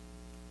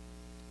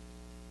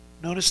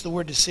 Notice the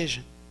word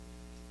decision.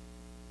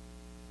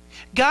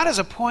 God has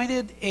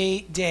appointed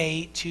a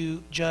day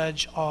to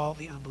judge all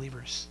the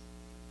unbelievers.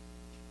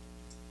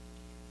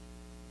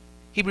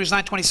 Hebrews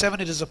 9:27,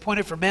 it is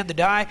appointed for men to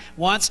die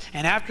once,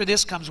 and after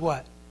this comes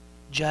what?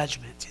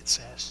 Judgment, it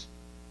says.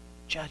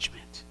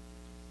 Judgment.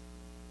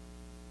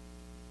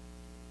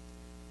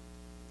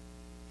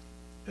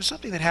 There's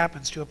something that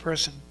happens to a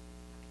person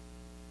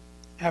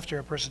after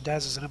a person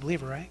dies as an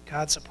unbeliever, right?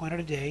 God's appointed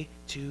a day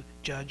to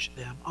judge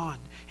them on.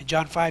 In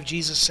John 5,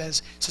 Jesus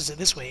says it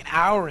this way, an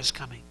hour is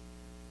coming,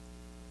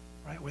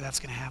 right, where that's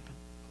going to happen.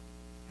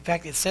 In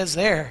fact, it says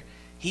there,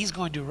 he's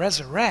going to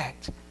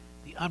resurrect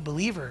the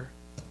unbeliever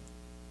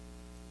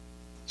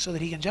so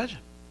that he can judge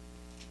him.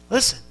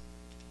 Listen,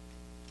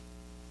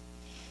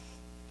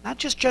 not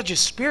just judge his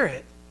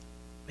spirit,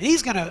 but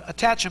he's going to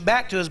attach him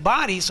back to his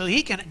body so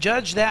he can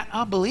judge that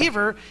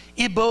unbeliever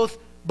in both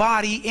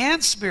body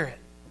and spirit,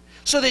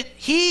 so that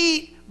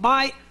he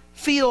might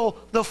feel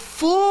the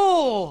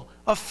full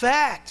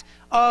effect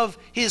of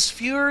his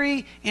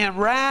fury and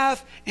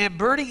wrath and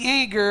burning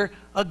anger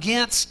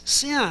against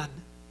sin.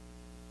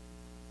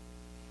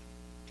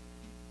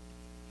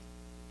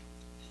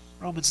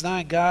 Romans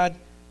 9, God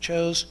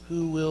chose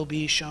who will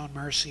be shown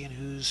mercy and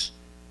who's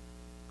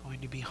going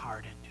to be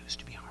hardened. Who's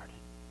to be hardened.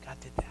 God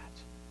did that.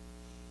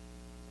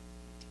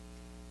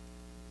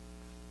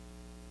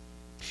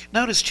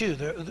 Notice too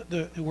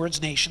the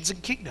words nations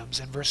and kingdoms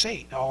in verse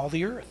 8. All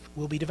the earth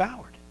will be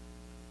devoured.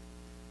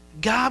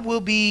 God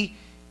will be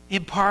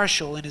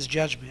impartial in his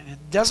judgment. And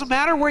it doesn't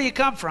matter where you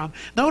come from.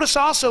 Notice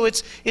also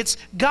it's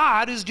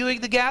God who's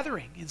doing the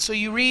gathering. And so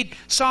you read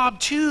Psalm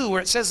 2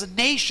 where it says the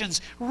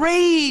nations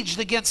raged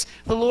against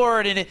the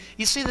Lord. And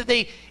you see that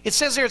it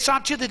says there in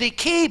Psalm 2 that they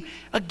came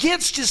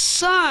against his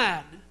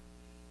son.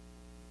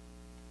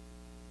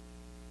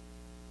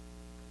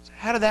 So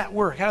how did that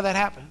work? How did that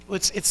happen? Well,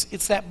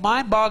 it's that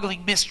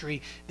mind-boggling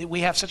mystery that we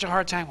have such a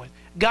hard time with.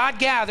 God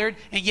gathered,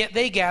 and yet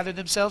they gathered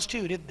themselves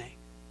too, didn't they?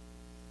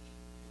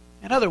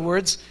 In other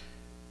words,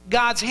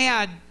 God's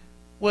hand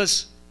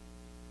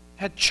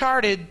had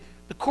charted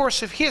the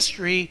course of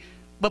history,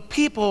 but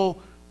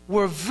people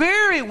were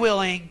very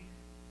willing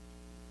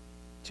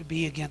to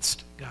be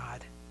against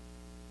God.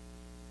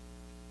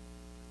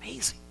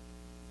 Amazing.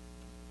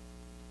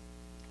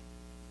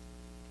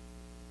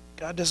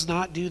 God does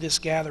not do this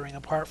gathering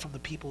apart from the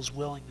people's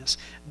willingness.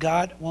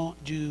 God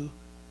won't do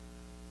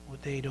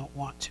what they don't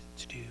want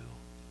to do.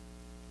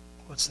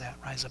 What's that?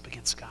 Rise up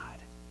against God.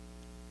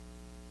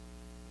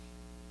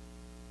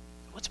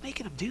 What's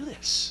making them do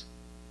this?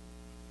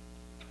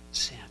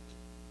 Sin,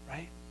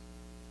 right?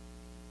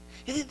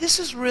 This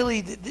is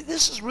really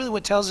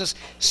what tells us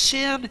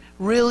sin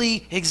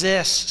really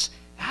exists.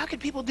 How can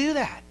people do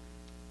that?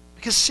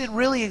 Because sin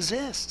really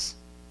exists.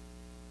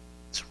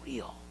 It's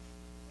real.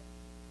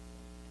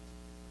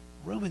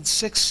 Romans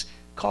 6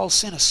 calls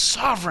sin a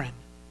sovereign,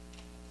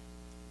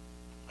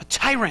 a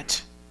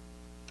tyrant,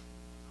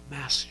 a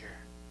master.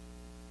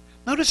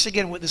 Notice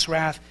again what this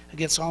wrath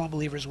against all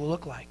unbelievers will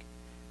look like.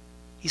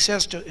 He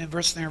says in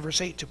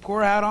verse 8, to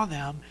pour out on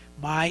them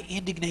my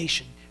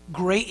indignation,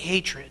 great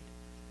hatred,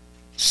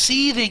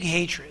 seething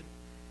hatred,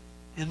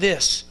 and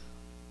this,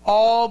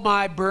 all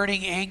my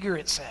burning anger,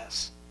 it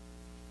says.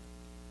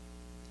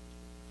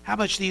 How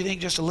much do you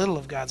think just a little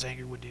of God's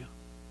anger would do?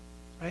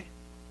 Right?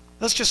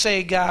 Let's just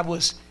say God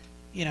was,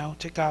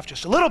 ticked off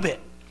just a little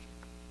bit.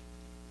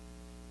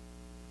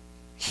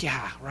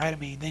 Yeah, right? I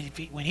mean, then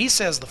when he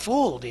says the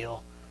full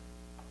deal,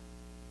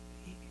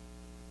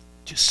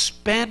 to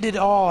spend it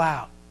all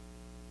out.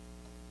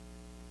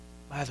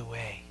 By the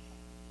way,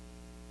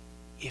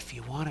 if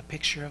you want a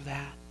picture of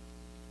that,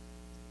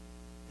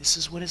 this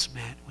is what is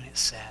meant when it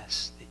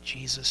says that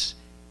Jesus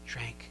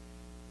drank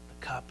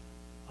the cup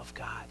of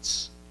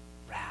God's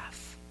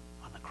wrath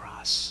on the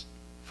cross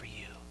for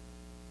you.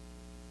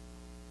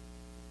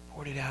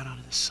 Poured it out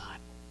onto the Son.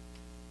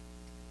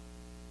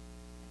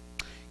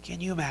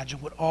 Can you imagine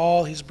what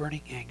all his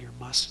burning anger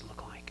must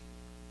look like?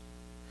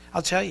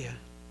 I'll tell you.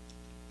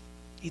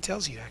 He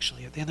tells you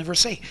actually at the end of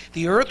verse 8,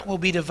 the earth will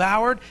be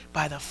devoured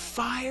by the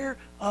fire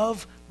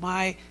of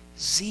my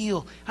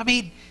zeal. I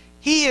mean,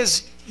 he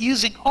is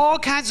using all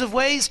kinds of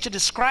ways to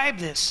describe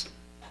this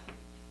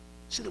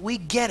so that we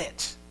get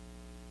it.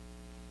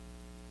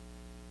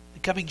 The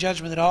coming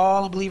judgment that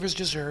all unbelievers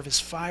deserve is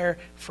fire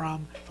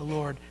from the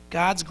Lord.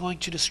 God's going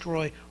to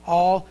destroy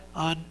all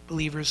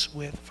unbelievers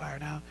with fire.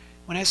 Now,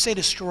 when I say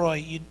destroy,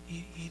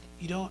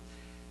 you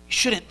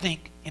shouldn't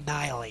think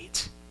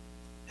annihilate,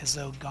 as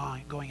though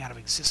going out of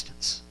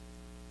existence.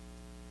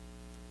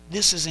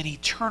 This is an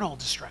eternal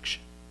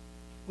destruction,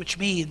 which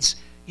means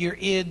you're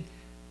in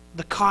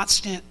the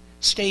constant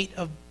state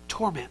of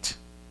torment.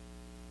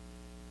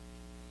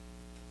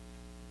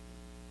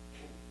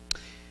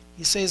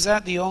 You say, is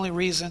that the only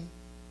reason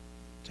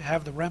to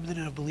have the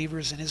remnant of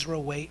believers in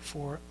Israel wait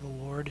for the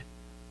Lord?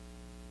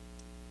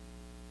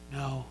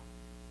 No.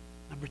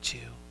 Number two.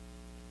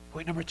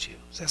 Point number two.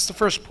 So that's the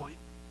first point.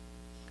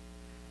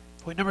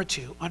 Point number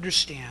two,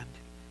 understand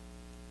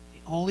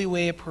the only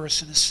way a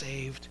person is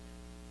saved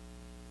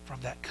from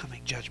that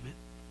coming judgment.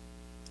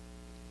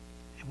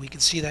 And we can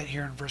see that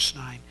here in verse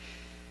 9.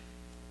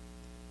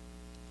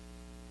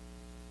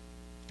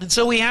 And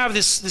so we have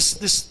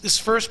this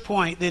first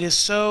point that is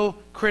so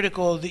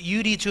critical that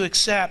you need to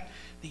accept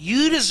that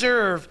you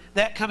deserve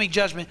that coming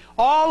judgment.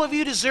 All of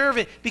you deserve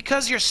it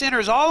because you're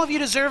sinners. All of you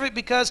deserve it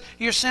because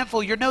you're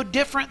sinful. You're no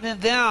different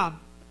than them.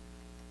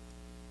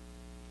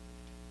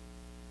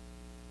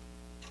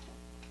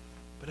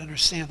 But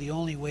understand the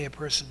only way a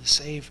person is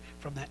saved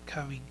from that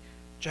coming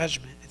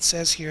judgment. It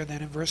says here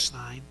then in verse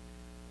 9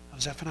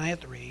 of Zephaniah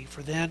 3,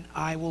 for then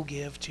I will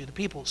give to the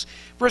peoples.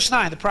 Verse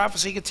 9, the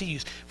prophecy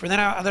continues. For then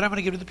I'm going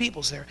to give to the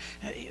peoples there.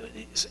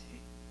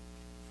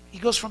 He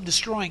goes from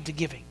destroying to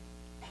giving.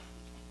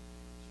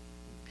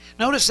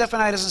 Notice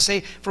Zephaniah doesn't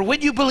say, for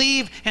when you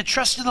believe and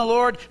trust in the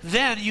Lord,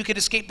 then you can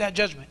escape that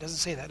judgment. It doesn't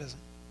say that, does it?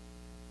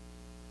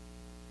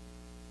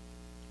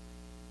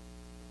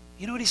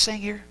 You know what he's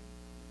saying here?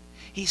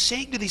 He's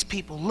saying to these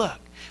people, look,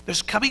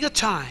 there's coming a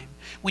time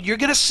when you're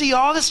going to see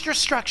all this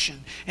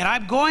destruction, and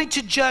I'm going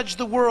to judge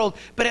the world,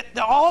 but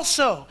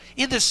also,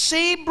 in the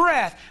same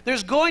breath,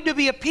 there's going to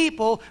be a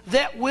people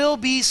that will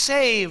be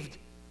saved.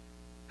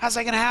 How's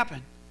that going to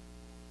happen?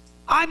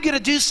 I'm going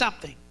to do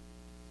something.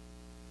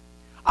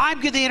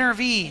 I'm going to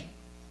intervene.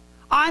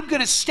 I'm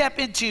going to step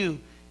into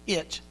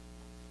it.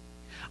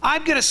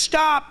 I'm going to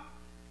stop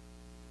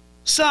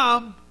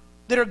some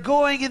that are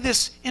going in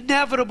this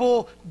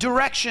inevitable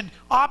direction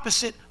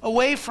opposite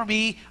away from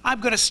me. I'm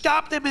going to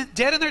stop them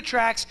dead in their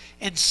tracks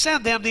and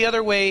send them the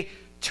other way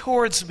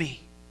towards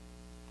me.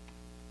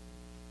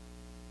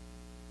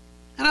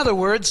 In other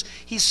words,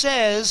 he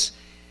says,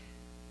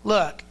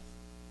 look,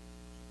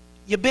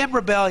 you've been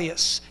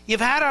rebellious.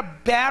 You've had a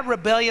bad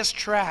rebellious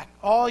track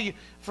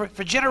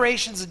for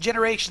generations and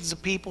generations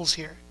of peoples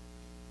here.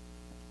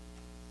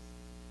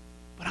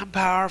 But I'm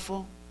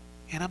powerful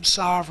and I'm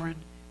sovereign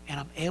and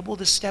I'm able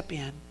to step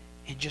in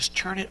and just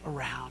turn it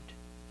around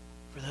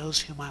for those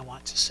whom I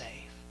want to save.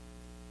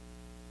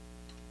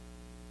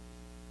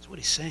 That's what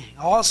he's saying.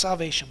 All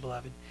salvation,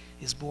 beloved,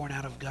 is born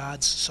out of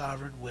God's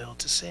sovereign will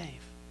to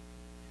save.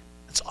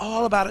 It's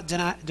all about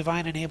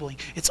divine enabling.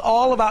 It's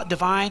all about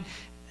divine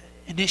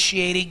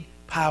initiating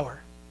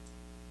power.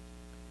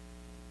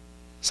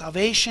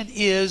 Salvation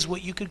is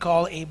what you could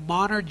call a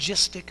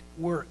monergistic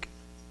work.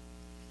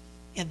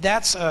 And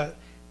that's a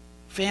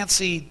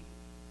fancy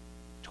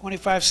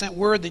 25-cent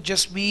word that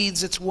just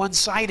means it's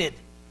one-sided,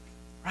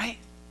 right?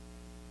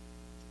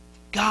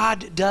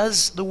 God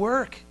does the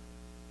work.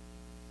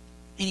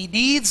 And he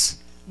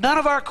needs none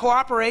of our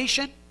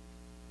cooperation.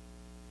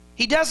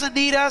 He doesn't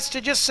need us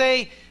to just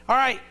say, all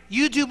right,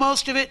 you do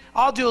most of it,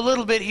 I'll do a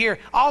little bit here.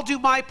 I'll do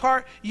my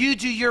part, you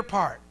do your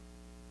part.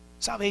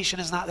 Salvation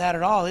is not that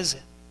at all, is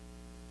it?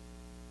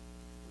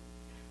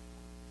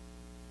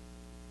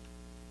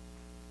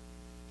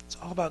 It's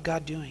all about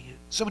God doing it.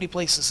 So many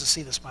places to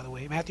see this, by the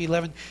way. Matthew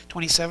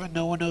 11:27,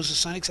 no one knows the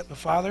Son except the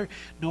Father,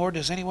 nor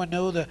does anyone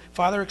know the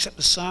Father except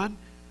the Son.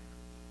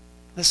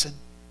 Listen,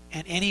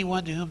 and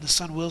anyone to whom the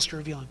Son wills to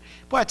reveal him.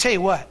 Boy, I tell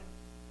you what,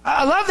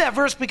 I love that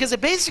verse because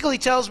it basically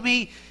tells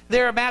me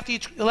there in Matthew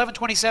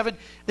 11:27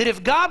 that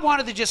if God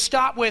wanted to just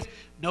stop with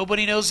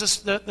nobody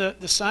knows the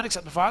Son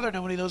except the Father,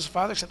 nobody knows the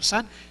Father except the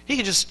Son, he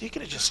could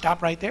have just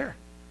stopped right there.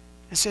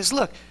 It says,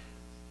 look,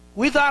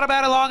 we thought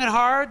about it long and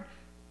hard.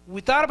 We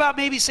thought about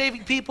maybe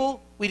saving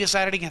people. We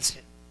decided against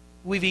it.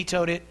 We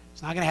vetoed it.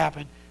 It's not going to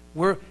happen.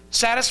 We're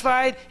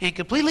satisfied and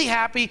completely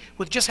happy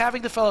with just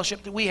having the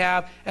fellowship that we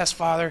have as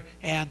Father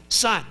and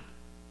Son.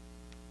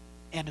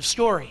 End of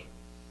story.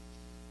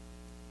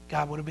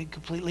 God would have been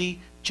completely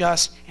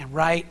just and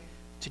right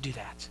to do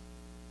that.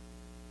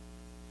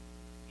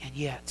 And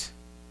yet,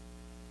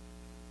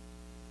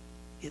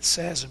 it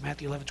says in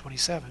Matthew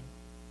 11:27,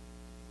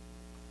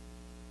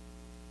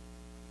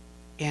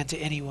 and to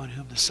anyone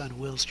whom the Son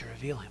wills to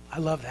reveal him. I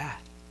love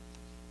that.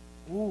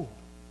 Ooh.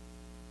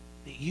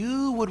 That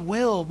you would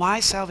will my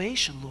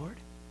salvation, Lord.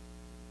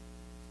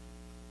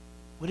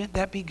 Wouldn't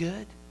that be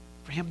good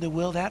for him to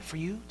will that for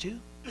you too?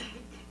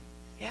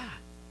 Yeah.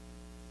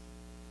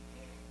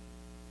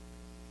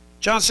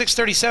 John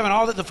 6:37,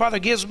 all that the Father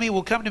gives me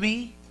will come to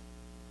me.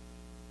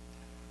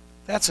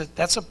 That's a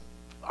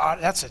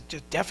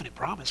definite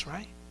promise,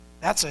 right?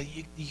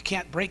 You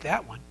can't break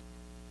that one.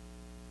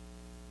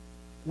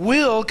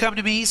 Will come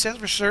to me, says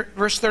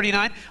verse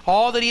 39.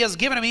 All that he has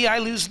given to me, I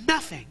lose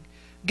nothing.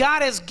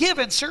 God has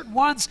given certain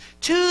ones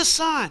to the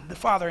Son, the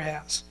Father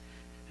has.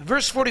 In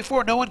verse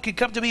 44, no one can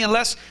come to me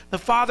unless the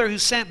Father who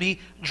sent me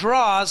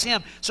draws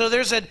him. So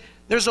there's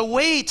a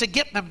way to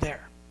get them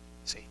there.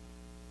 See?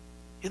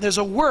 And there's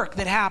a work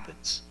that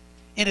happens.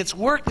 And it's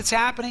work that's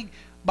happening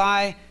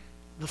by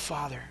the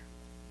Father.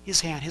 His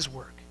hand, his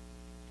work.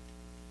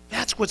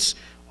 That's what's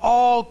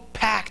all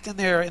packed in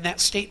there in that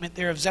statement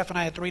there of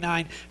Zephaniah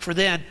 3:9. For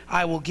then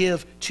I will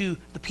give to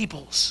the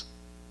peoples.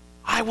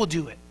 I will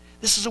do it.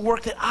 This is a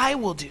work that I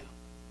will do.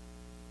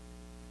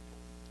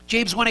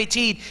 James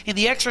 1:18, in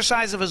the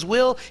exercise of his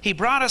will, he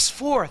brought us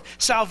forth.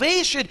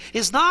 Salvation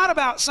is not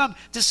about some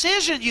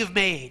decision you've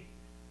made.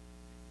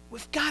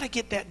 We've got to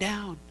get that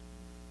down.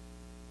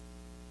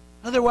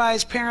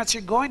 Otherwise, parents,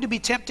 you're going to be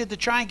tempted to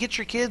try and get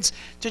your kids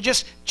to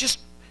just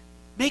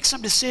make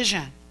some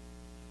decision.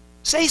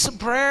 Say some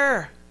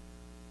prayer.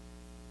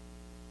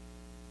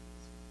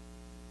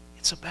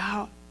 It's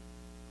about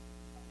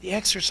the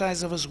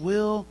exercise of his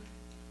will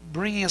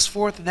bringing us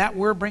forth. And that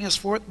word, bring us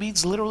forth,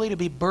 means literally to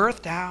be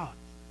birthed out.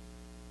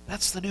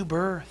 That's the new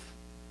birth.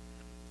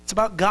 It's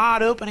about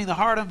God opening the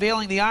heart,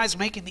 unveiling the eyes,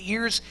 making the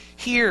ears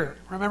hear.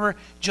 Remember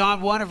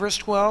John 1 and verse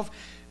 12?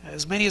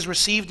 As many as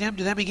received him,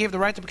 to them he gave the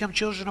right to become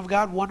children of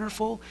God.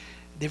 Wonderful.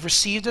 They've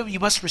received him. You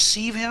must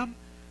receive him.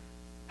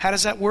 How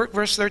does that work?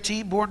 Verse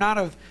 13, born not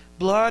of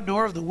blood,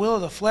 nor of the will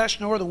of the flesh,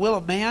 nor the will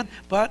of man,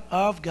 but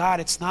of God.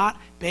 It's not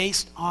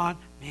based on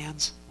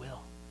man's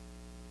will,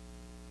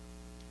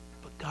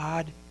 but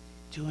God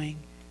doing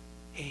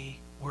a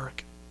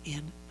work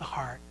in the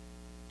heart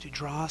to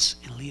draw us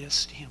and lead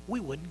us to him. We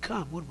wouldn't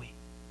come, would we?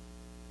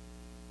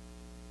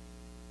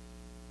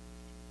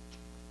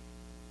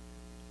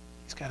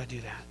 He's got to do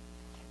that.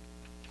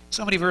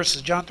 So many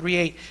verses. John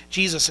 3:8,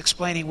 Jesus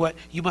explaining what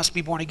you must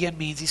be born again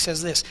means. He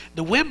says this,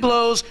 the wind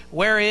blows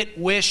where it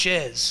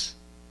wishes.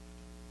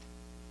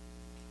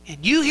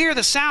 And you hear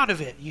the sound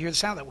of it. You hear the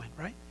sound of that wind,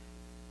 right?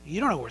 You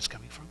don't know where it's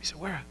coming from. You say,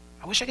 where?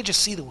 I wish I could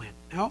just see the wind.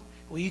 No?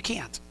 Well, you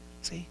can't.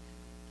 See?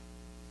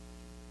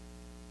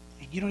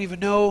 And you don't even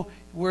know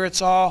where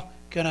it's all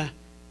gonna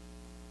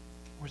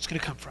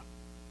come from.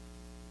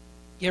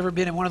 You ever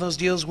been in one of those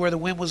deals where the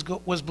wind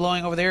was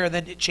blowing over there and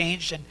then it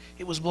changed and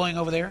it was blowing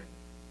over there?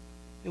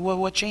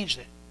 What changed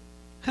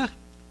it?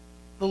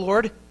 The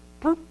Lord.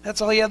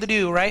 That's all you have to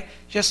do, right?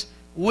 Just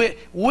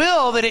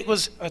will that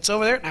it's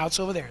over there. Now it's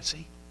over there,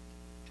 see?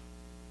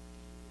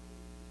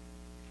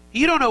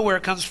 You don't know where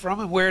it comes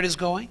from and where it is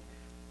going.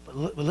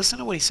 But listen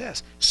to what he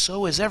says.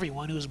 So is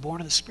everyone who is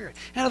born of the Spirit.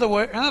 In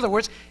other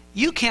words,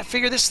 you can't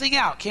figure this thing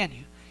out, can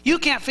you? You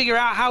can't figure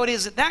out how it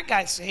is that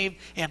guy's saved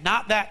and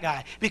not that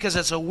guy. Because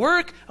it's a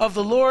work of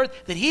the Lord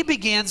that he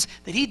begins,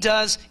 that he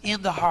does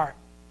in the heart.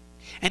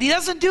 And he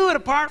doesn't do it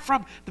apart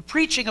from the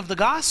preaching of the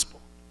gospel.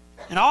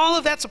 And all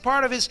of that's a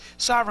part of his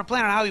sovereign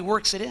plan on how he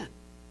works it in.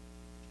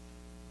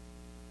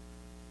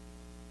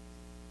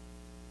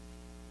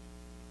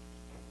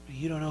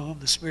 You don't know whom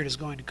the Spirit is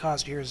going to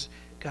cause to hear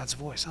God's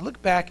voice. Now look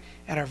back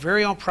at our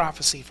very own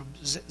prophecy from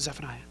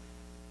Zephaniah.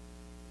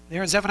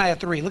 There in Zephaniah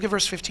 3, look at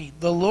verse 15.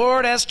 The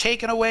Lord has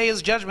taken away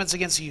his judgments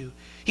against you.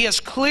 He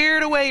has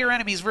cleared away your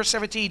enemies. Verse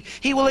 17.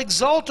 He will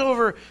exult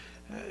over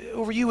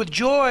you with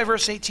joy.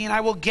 Verse 18.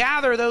 I will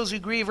gather those who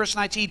grieve. Verse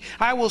 19.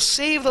 I will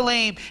save the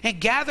lame and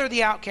gather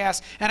the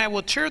outcast, and I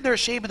will turn their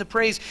shame into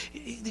praise.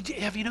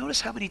 Have you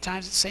noticed how many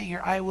times it's saying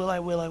here, I will, I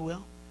will, I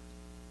will?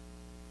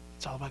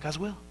 It's all about God's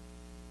will.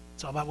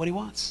 It's all about what he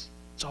wants.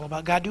 It's all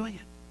about God doing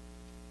it.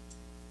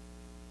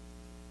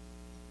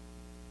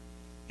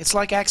 It's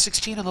like Acts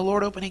 16 and the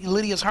Lord opening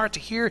Lydia's heart to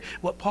hear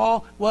what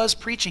Paul was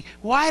preaching.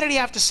 Why did he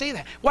have to say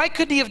that? Why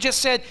couldn't he have just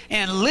said,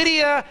 and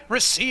Lydia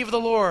received the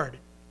Lord?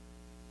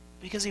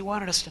 Because he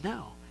wanted us to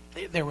know.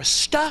 There was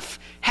stuff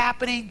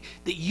happening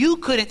that you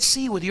couldn't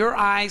see with your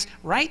eyes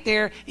right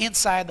there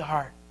inside the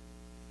heart.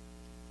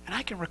 And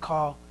I can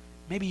recall,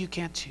 maybe you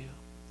can too,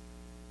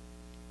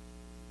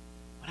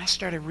 when I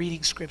started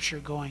reading Scripture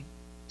going,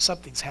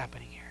 something's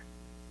happening here.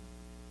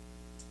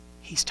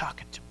 He's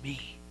talking to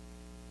me.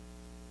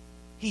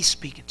 He's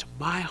speaking to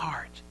my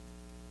heart.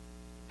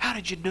 How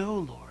did you know,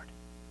 Lord?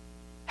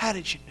 How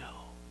did you know?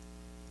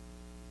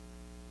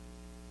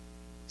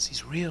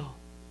 He's real.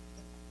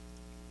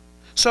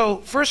 So,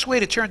 first way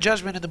to turn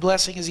judgment into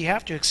blessing is you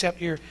have to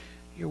accept you're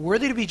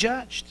worthy to be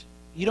judged.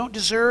 You don't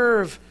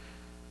deserve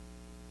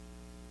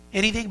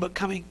anything but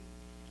coming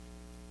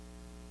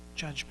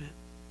judgment.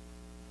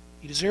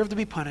 You deserve to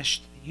be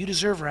punished. You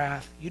deserve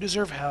wrath. You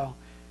deserve hell.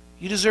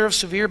 You deserve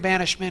severe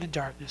banishment and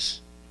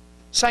darkness.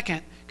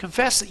 Second,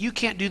 confess that you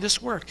can't do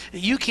this work, that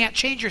you can't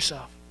change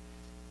yourself.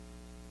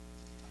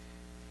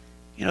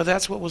 You know,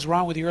 that's what was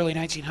wrong with the early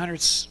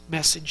 1900s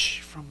message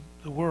from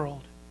the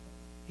world.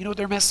 You know what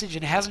their message,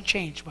 and it hasn't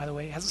changed, by the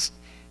way,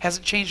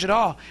 hasn't changed at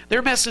all.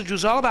 Their message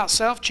was all about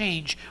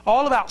self-change,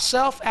 all about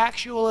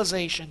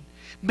self-actualization.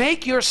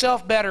 Make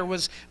yourself better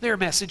was their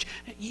message.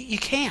 You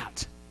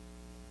can't.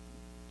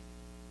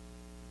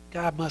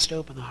 God must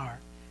open the heart.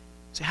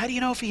 So how do you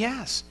know if he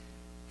has?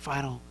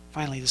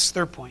 Finally, this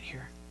third point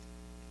here.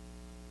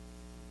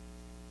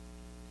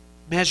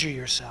 Measure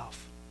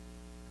yourself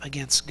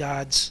against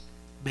God's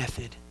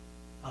method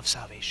of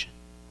salvation.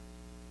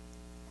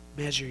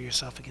 Measure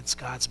yourself against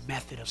God's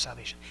method of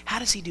salvation. How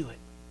does he do it?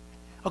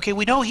 Okay,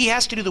 we know he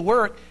has to do the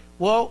work.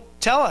 Well,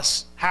 tell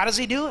us, how does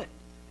he do it?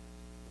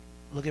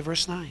 Look at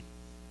verse 9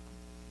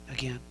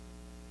 again.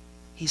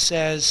 He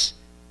says,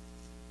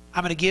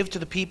 I'm going to give to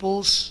the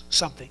peoples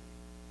something.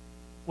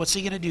 What's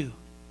he going to do?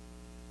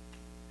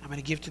 I'm going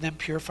to give to them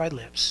purified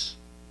lips,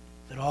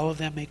 that all of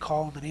them may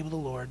call on the name of the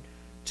Lord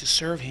to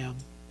serve him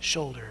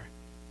shoulder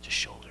to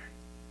shoulder.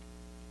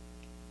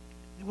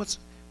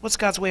 What's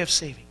God's way of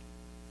saving?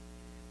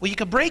 Well, you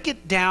can break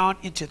it down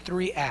into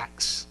 3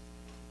 acts.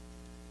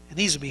 And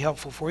these will be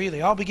helpful for you.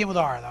 They all begin with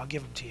R. I'll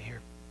give them to you here.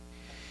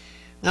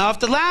 Now, if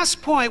the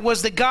last point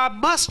was that God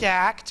must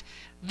act,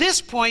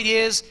 this point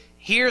is,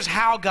 here's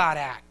how God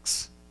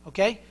acts.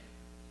 Okay?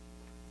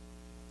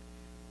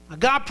 Now,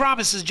 God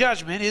promises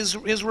judgment.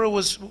 Israel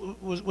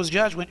was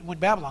judged when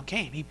Babylon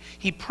came.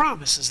 He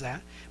promises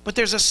that. But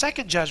there's a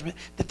second judgment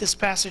that this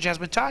passage has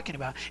been talking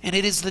about. And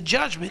it is the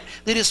judgment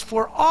that is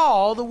for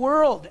all the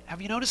world. Have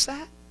you noticed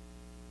that?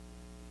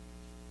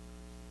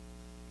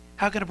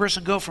 How can a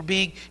person go from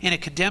being in a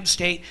condemned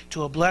state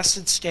to a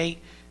blessed state?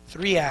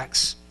 3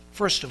 acts.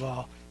 First of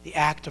all, the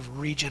act of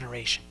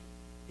regeneration.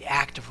 The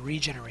act of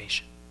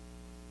regeneration.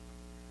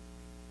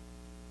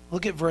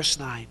 Look at verse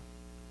 9.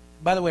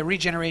 By the way,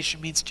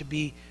 regeneration means to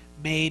be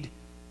made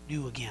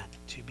new again,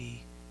 to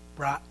be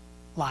brought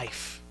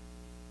life.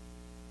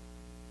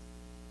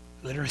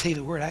 Literally,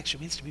 the word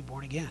actually means to be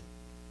born again.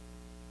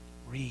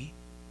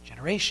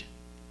 Regeneration.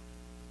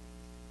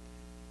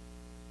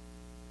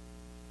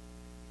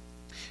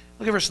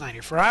 Look at verse 9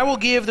 here. For I will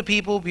give the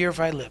people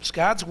purified lips.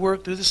 God's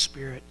work through the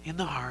Spirit in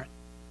the heart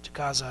to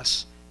cause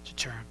us to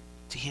turn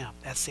to him.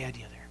 That's the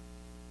idea there.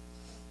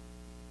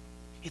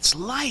 It's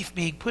life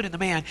being put in the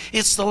man.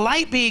 It's the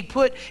light being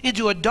put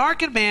into a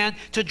darkened man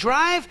to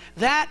drive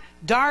that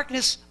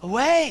darkness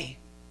away.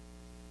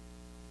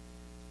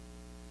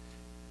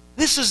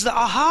 This is the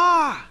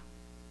aha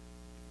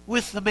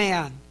with the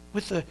man,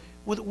 with a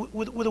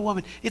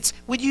woman. It's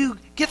when you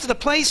get to the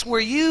place where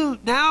you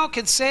now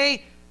can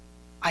say,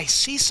 I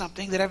see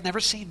something that I've never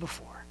seen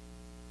before.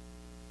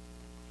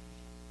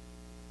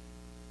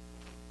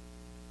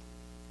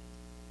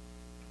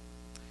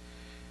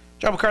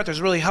 John MacArthur is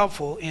really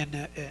helpful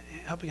in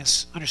helping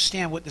us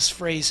understand what this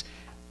phrase,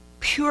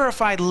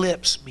 purified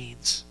lips,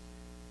 means.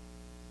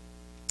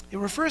 It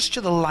refers to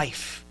the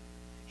life.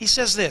 He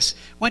says this,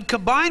 when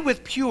combined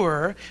with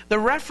pure, the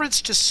reference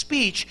to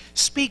speech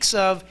speaks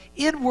of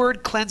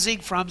inward cleansing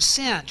from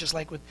sin, just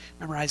like with,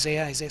 remember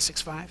Isaiah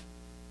 6:5?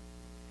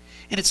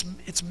 And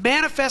it's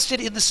manifested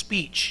in the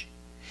speech,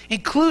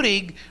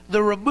 including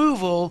the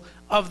removal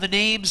of the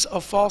names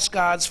of false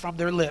gods from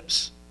their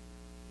lips.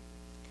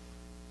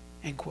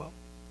 End quote.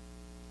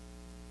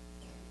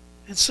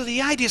 And so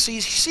the idea, so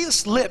you see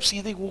this lips, and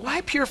you think, well,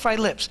 why purified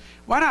lips?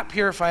 Why not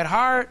purified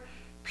heart,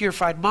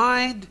 purified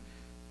mind?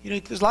 You know,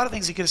 there's a lot of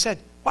things he could have said.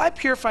 Why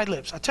purified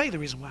lips? I'll tell you the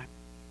reason why.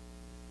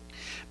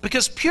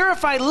 Because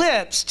purified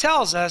lips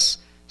tells us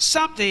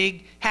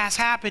something has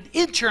happened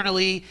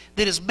internally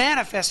that is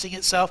manifesting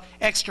itself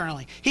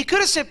externally. He could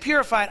have said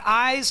purified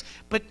eyes,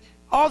 but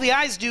all the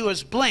eyes do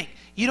is blink.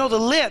 You know, the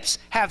lips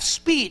have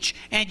speech,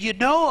 and you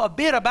know a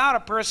bit about a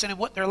person and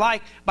what they're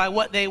like by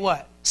what they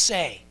what?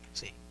 Say.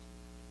 See?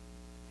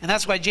 And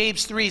that's why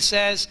James 3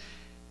 says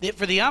that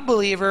for the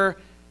unbeliever,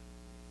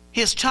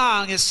 his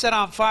tongue is set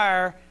on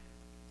fire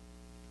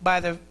by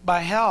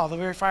hell, the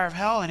very fire of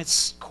hell, and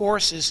its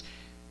course is,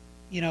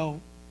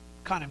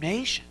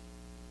 condemnation.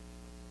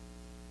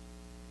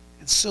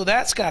 And so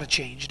that's got to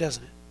change,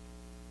 doesn't it?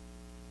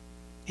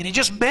 And it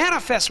just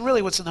manifests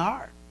really what's in the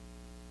heart.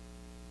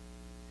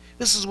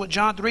 This is what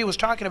John 3 was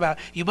talking about.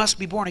 You must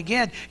be born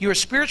again. You are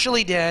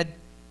spiritually dead.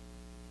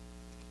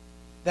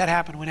 That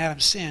happened when Adam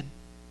sinned.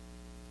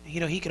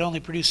 And, he could only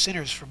produce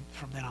sinners from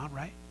then on,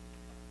 right?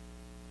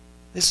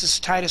 This is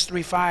Titus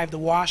 3:5, the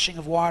washing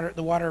of water,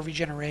 the water of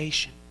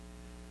regeneration,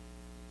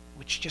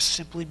 which just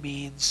simply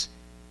means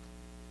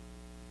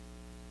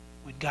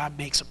when God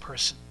makes a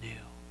person new.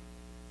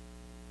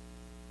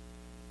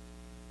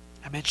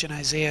 I mentioned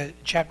Isaiah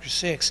chapter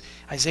 6.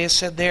 Isaiah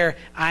said there,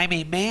 I'm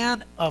a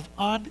man of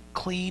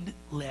unclean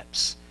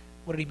lips.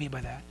 What did he mean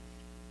by that?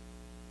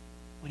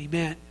 What he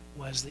meant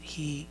was that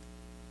he's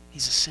a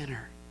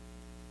sinner.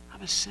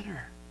 I'm a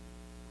sinner.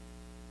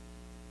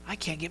 I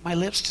can't get my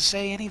lips to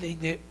say anything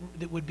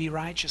that would be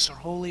righteous or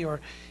holy, and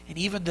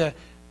even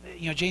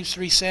James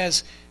 3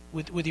 says,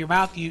 with your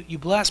mouth you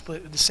bless,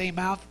 but with the same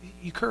mouth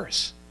you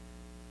curse.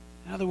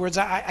 In other words,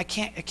 I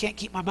can't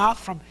keep my mouth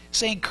from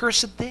saying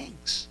cursed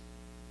things.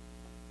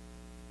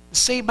 The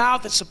same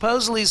mouth that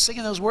supposedly is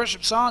singing those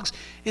worship songs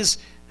is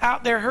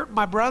out there hurting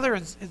my brother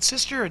and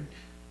sister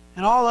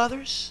and all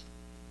others.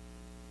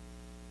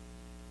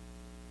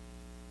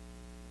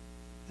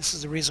 This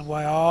is the reason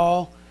why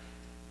all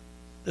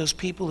those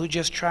people who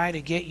just try to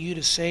get you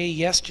to say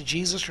yes to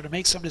Jesus or to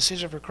make some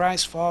decision for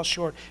Christ fall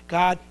short.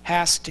 God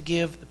has to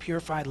give the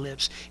purified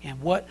lips.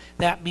 And what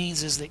that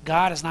means is that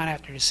God is not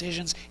after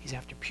decisions. He's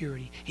after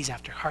purity. He's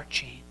after heart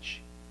change.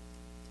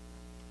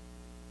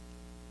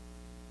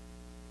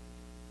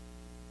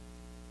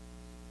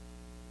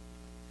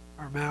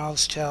 Our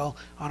mouths tell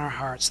on our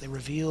hearts. They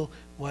reveal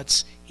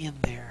what's in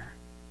there.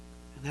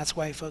 And that's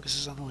why he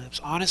focuses on the lips.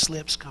 Honest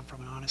lips come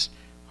from an honest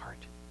heart.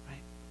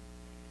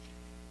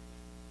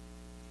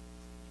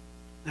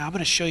 Now, I'm going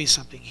to show you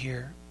something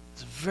here.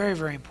 It's very,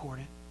 very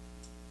important.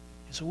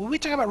 And so when we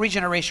talk about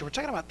regeneration, we're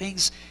talking about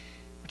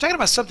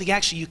something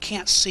actually you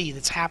can't see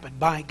that's happened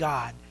by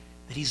God,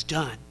 that he's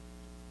done.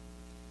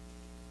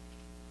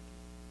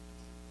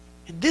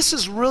 And this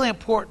is really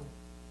important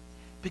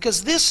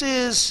because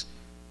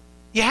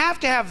you have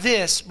to have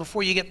this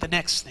before you get the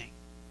next thing.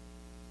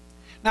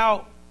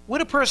 Now,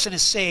 when a person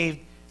is saved,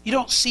 you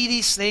don't see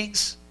these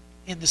things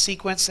in the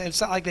sequence.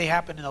 It's not like they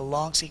happen in a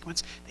long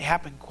sequence. They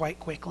happen quite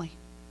quickly.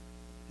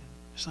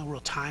 There's no real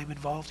time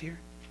involved here.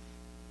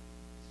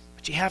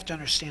 But you have to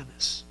understand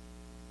this.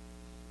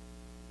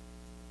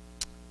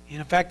 And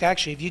in fact,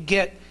 actually, if you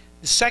get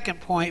the second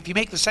point, if you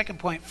make the second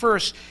point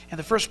first and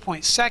the first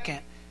point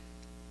second,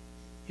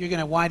 you're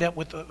going to wind up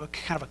with a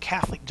kind of a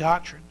Catholic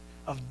doctrine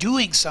of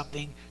doing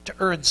something to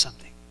earn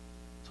something.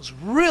 So it's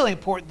really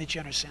important that you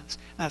understand this.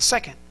 Now,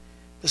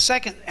 the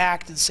second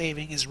act in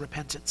saving is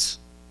repentance.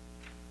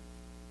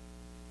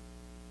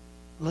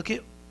 Look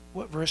at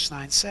what verse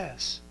 9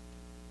 says.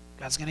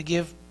 God's going to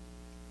give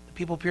the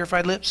people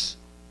purified lips,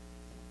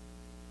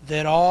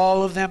 that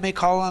all of them may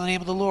call on the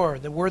name of the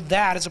Lord. The word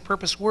 "that" is a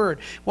purpose word.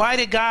 Why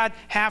did God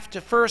have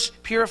to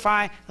first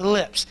purify the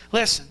lips?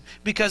 Listen,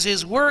 because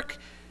his work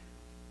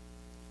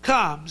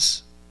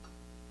comes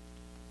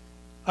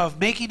of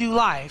making new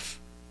life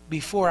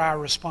before our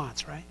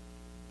response, right?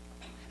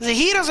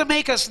 He doesn't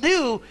make us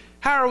new.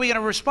 How are we going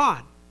to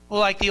respond?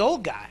 Well, like the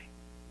old guy.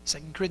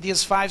 2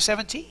 Corinthians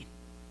 5:17.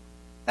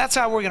 That's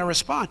how we're going to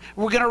respond.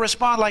 We're going to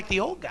respond like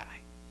the old guy.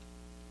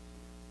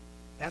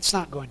 That's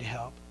not going to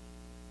help.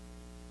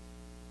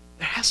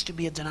 There has to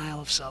be a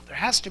denial of self. There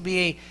has to be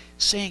a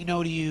saying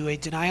no to you, a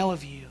denial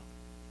of you.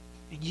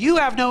 And you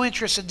have no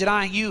interest in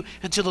denying you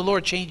until the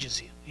Lord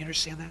changes you. You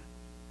understand that?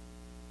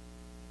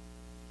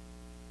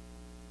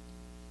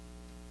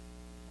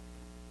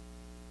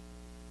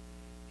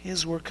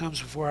 His work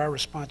comes before our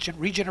response.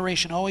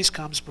 Regeneration always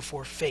comes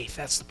before faith.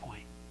 That's the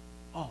point.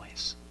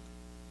 Always.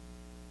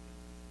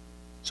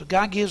 So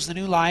God gives the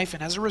new life,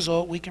 and as a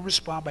result, we can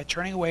respond by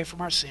turning away from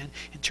our sin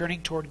and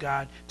turning toward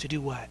God to do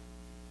what?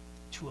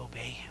 To obey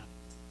him.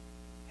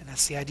 And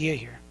that's the idea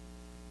here.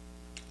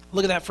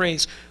 Look at that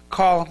phrase,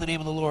 call on the name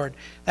of the Lord.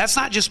 That's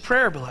not just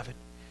prayer, beloved.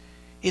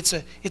 It's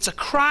a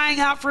crying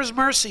out for his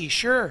mercy,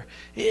 sure.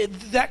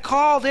 That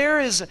call there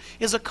is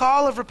a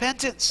call of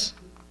repentance.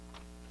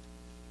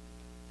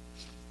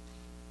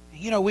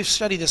 We've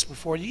studied this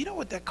before. Do you know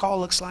what that call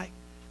looks like?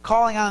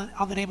 Calling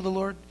on the name of the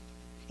Lord?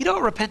 You know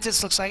what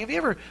repentance looks like? Have you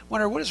ever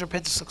wondered what does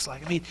repentance look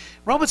like?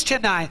 Romans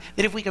 10:9,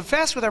 that if we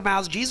confess with our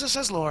mouths Jesus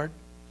as Lord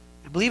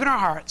and believe in our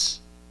hearts,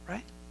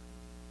 right?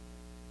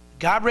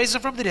 God raised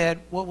him from the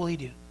dead, what will he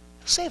do?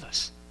 He'll save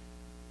us.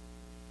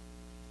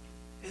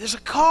 There's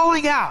a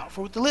calling out for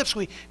with the lips.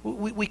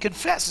 We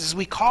confess as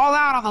we call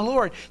out on the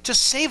Lord to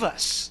save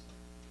us.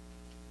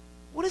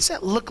 What does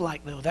that look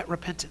like, though, that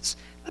repentance?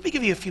 Let me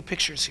give you a few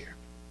pictures here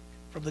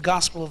from the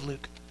Gospel of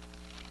Luke.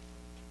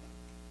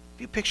 A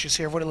few pictures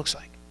here of what it looks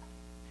like.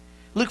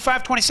 Luke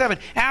 5:27.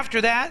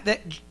 After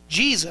that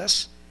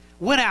Jesus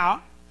went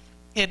out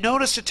and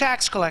noticed a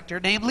tax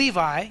collector named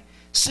Levi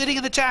sitting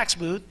in the tax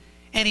booth,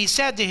 and he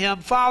said to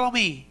him, "Follow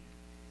me."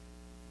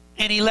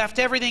 And he left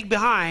everything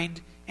behind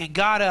and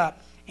got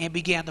up and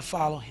began to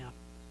follow him.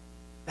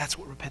 That's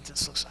what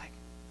repentance looks like.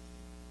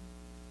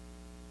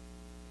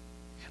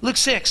 Luke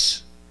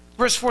 6,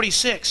 verse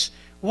 46.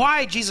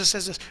 Why, Jesus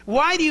says this,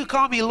 why do you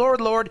call me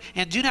Lord, Lord,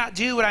 and do not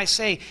do what I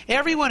say?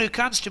 Everyone who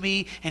comes to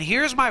me and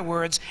hears my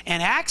words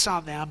and acts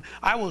on them,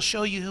 I will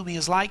show you whom he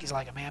is like. He's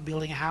like a man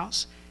building a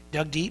house,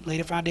 dug deep, laid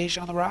a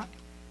foundation on the rock.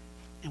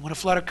 And when a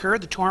flood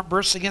occurred, the torrent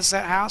burst against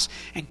that house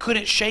and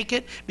couldn't shake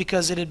it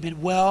because it had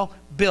been well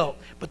built.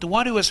 But the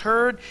one who has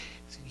heard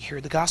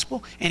the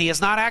gospel, and he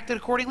has not acted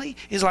accordingly,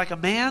 is like a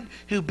man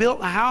who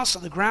built a house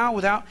on the ground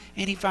without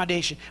any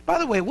foundation. By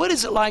the way, what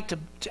is it like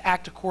to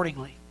act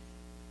accordingly?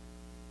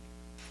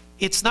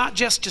 It's not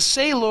just to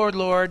say, Lord,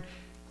 Lord,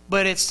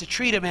 but it's to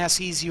treat him as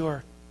he's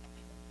your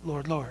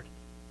Lord, Lord,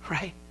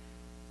 right?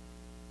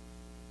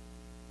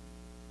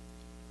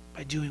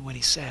 By doing what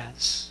he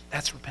says.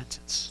 That's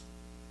repentance.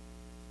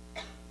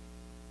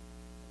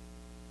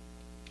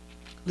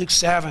 Luke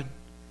 7,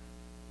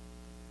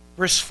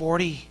 verse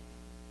 40.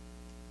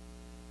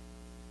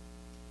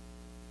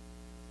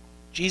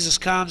 Jesus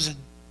comes and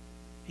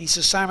he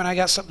says, Simon, I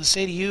got something to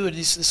say to you. And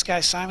this guy,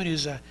 Simon,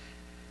 who's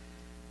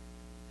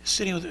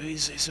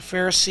he's a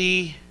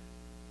Pharisee.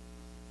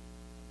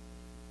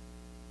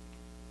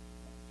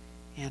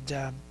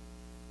 And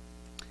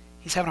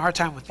he's having a hard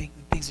time with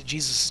things that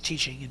Jesus is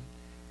teaching.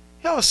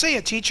 And say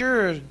it,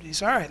 teacher. And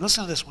he's all right,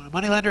 listen to this one. A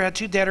moneylender had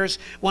two debtors.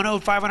 One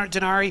owed 500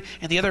 denarii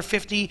and the other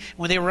 50.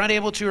 When they were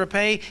unable to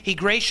repay, he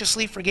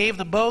graciously forgave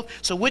them both.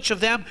 So which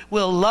of them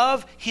will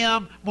love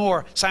him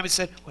more? Simon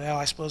said, well,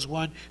 I suppose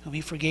one whom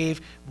he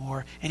forgave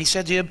more. And he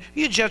said to him,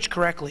 you judge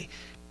correctly.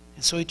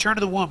 And so he turned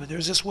to the woman.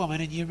 There's this woman,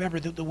 and you remember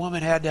that the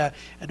woman had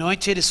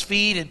anointed his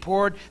feet and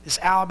poured this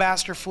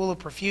alabaster full of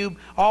perfume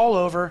all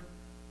over.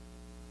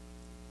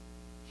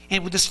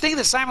 And with this thing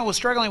that Simon was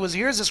struggling with,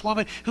 here's this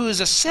woman who is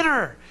a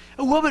sinner,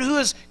 a woman who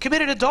has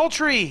committed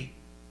adultery.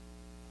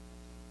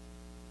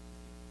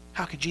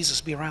 How could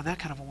Jesus be around that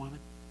kind of a woman?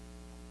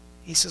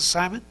 He says,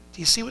 Simon,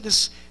 do you see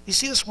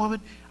this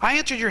woman? I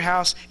entered your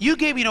house. You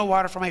gave me no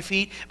water for my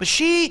feet, but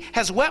she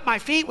has wet my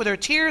feet with her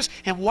tears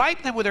and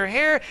wiped them with her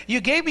hair.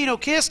 You gave me no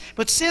kiss,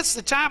 but since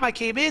the time I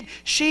came in,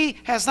 she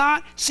has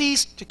not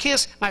ceased to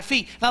kiss my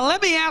feet. Now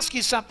let me ask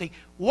you something.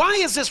 Why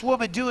is this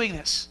woman doing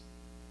this?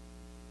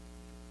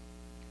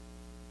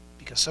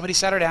 Because somebody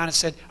sat her down and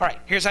said, all right,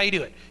 here's how you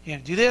do it. You're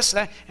going to do this,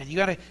 that, and you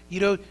got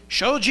to,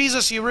 show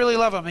Jesus you really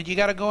love him, and you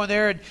got to go in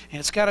there, and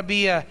it's got to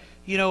be,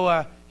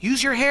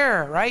 use your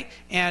hair, right?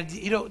 And,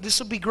 this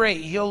will be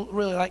great. He'll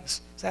really like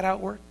this. Is that how it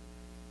worked?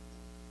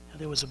 Now,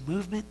 there was a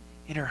movement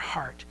in her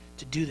heart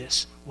to do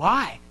this.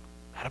 Why?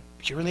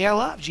 Purely out of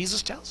love.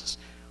 Jesus tells us.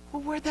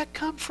 Well, where'd that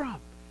come from?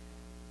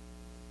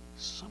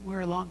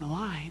 Somewhere along the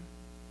line,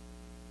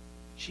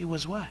 she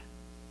was what?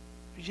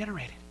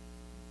 Regenerated.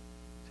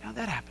 How'd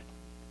that happen?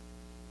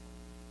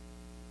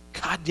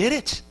 God did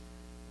it.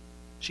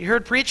 She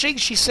heard preaching.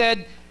 She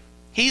said,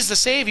 he's the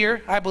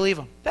Savior. I believe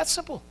him. That's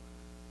simple.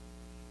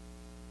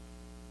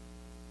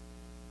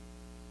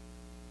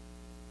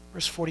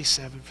 Verse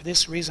 47, for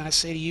this reason I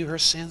say to you, her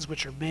sins,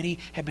 which are many,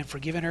 have been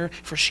forgiven her,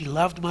 for she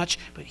loved much,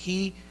 but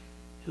he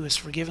who is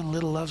forgiven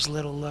little loves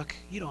little. Look,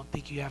 you don't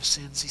think you have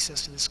sins, he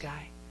says to this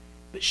guy.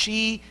 But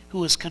she who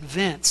was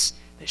convinced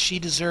that she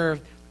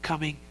deserved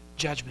coming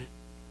judgment.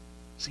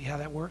 See how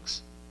that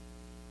works?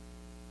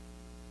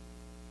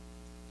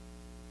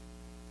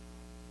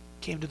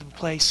 Came to the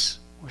place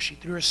where she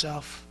threw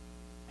herself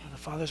on the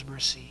Father's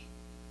mercy,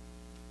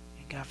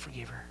 and God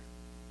forgave her.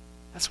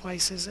 That's why he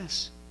says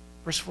this.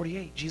 Verse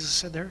 48, Jesus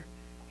said to her,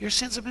 your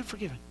sins have been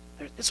forgiven.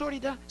 It's already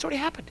done. It's already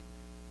happened.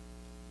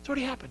 It's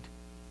already happened.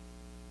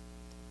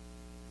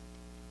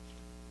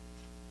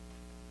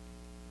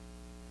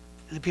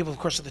 And the people, of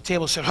course, at the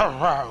table said,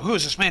 who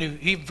is this man who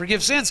even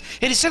forgives sins?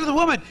 And he said to the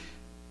woman,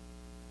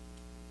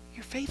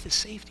 your faith has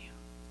saved you.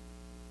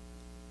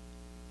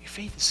 Your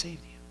faith has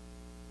saved you.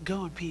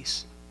 Go in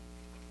peace.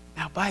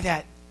 Now, by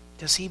that,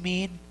 does he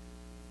mean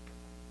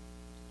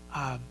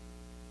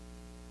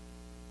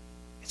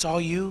it's all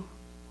you?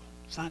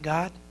 It's not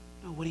God?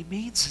 No, what he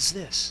means is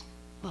this.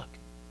 Look,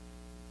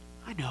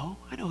 I know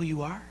who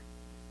you are.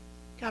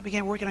 God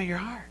began working on your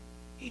heart.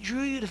 He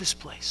drew you to this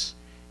place.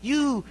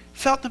 You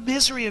felt the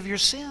misery of your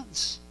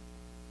sins,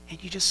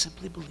 and you just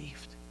simply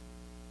believed.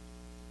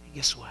 And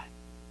guess what?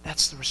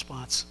 That's the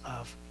response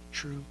of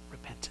true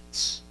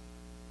repentance.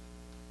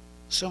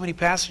 So many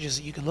passages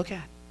that you can look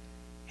at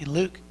in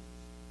Luke.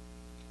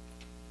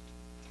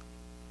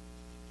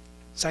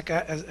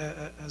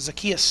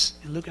 Zacchaeus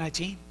in Luke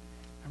 19.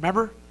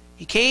 Remember?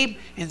 He came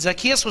and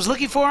Zacchaeus was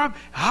looking for him.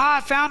 I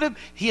found him.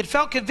 He had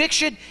felt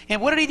conviction.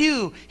 And what did he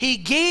do? He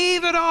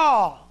gave it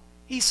all.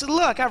 He said,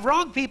 look, I've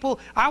wronged people.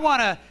 I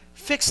want to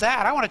fix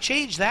that. I want to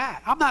change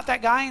that. I'm not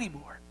that guy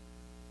anymore.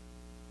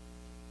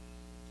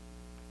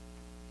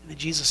 And then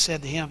Jesus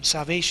said to him,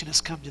 salvation has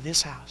come to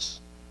this house.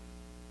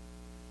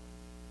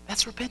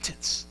 That's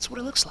repentance. That's what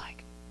it looks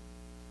like.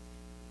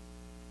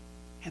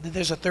 And then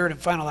there's a third and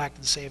final act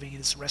in saving, and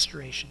it's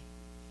restoration.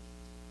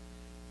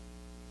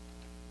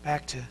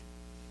 Back to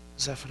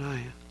Zephaniah.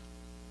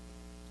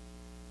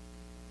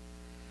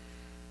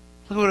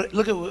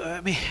 Look at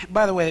I mean,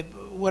 by the way,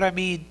 what I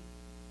mean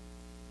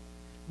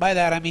by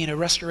that, I mean a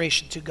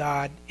restoration to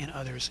God and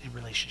others in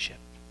relationship.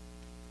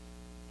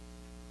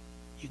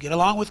 You get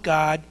along with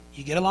God,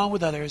 you get along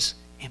with others,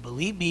 and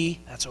believe me,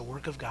 that's a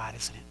work of God,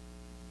 isn't it?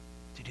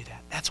 To do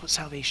that. That's what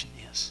salvation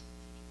is.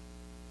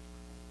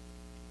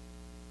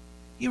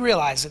 You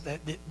realize that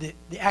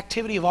the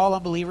activity of all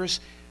unbelievers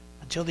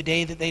until the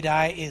day that they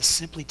die is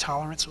simply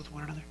tolerance with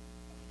one another.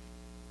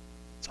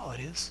 That's all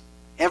it is.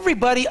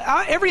 Everybody,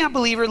 every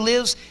unbeliever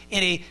lives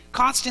in a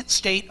constant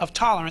state of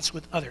tolerance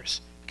with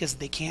others because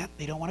they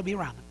don't want to be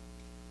around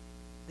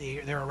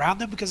them. They're around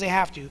them because they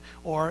have to,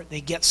 or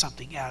they get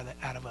something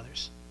out of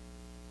others.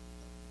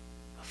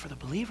 But for the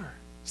believer,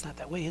 it's not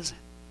that way, is it?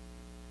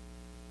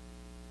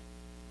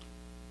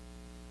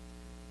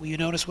 Will you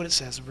notice what it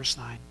says in verse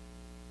 9?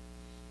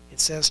 It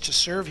says to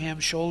serve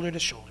him shoulder to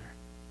shoulder.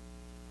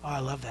 Oh, I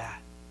love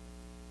that.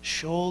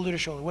 Shoulder to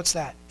shoulder. What's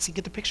that? See,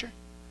 get the picture?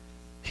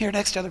 You're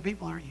next to other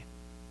people, aren't you?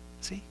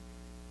 See?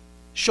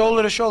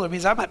 Shoulder to shoulder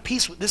means I'm at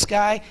peace with this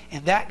guy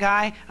and that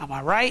guy on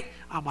my right,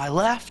 on my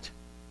left.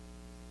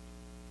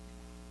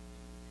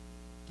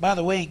 By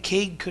the way,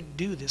 Cain couldn't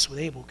do this with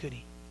Abel, could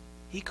he?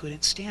 He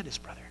couldn't stand his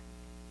brother.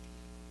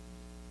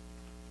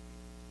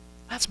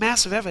 That's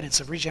massive evidence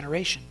of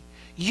regeneration.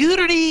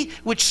 Unity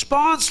which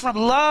spawns from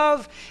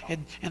love,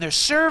 and their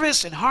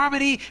service and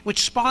harmony which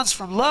spawns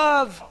from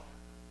love.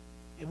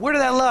 And where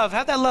did that love,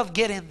 how'd that love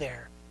get in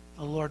there?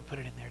 The Lord put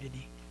it in there, didn't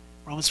he?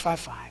 Romans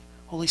 5:5.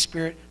 Holy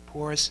Spirit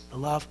pours the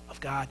love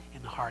of God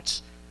in the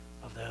hearts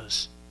of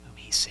those whom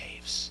he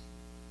saves.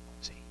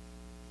 See?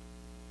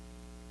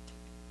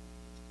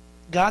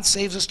 God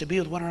saves us to be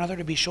with one another,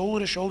 to be shoulder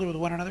to shoulder with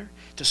one another,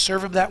 to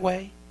serve him that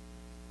way.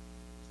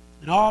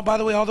 And by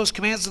the way, all those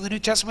commands in the New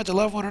Testament to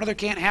love one another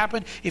can't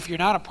happen if you're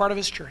not a part of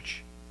his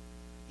church.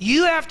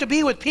 You have to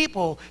be with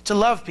people to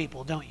love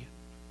people, don't you?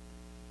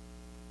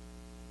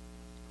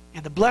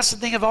 And the blessed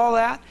thing of all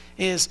that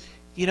is,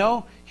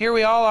 here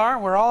we all are.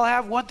 We all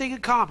have one thing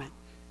in common.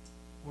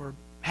 We're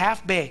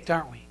half-baked,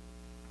 aren't we?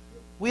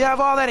 We have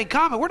all that in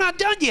common. We're not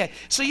done yet.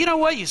 So you know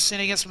what? You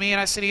sin against me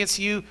and I sin against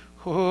you.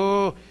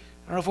 Oh, I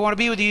don't know if I want to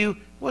be with you.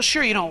 Well,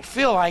 sure, you don't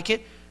feel like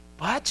it,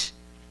 but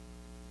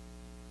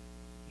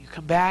you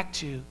come back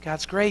to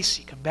God's grace.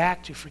 You come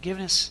back to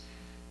forgiveness.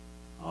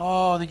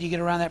 Oh, and then you get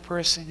around that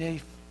person.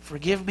 They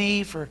forgive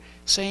me for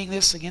saying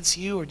this against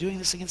you or doing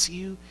this against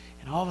you.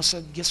 And all of a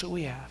sudden, guess what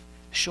we have?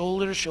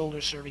 Shoulder to shoulder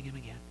serving him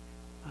again.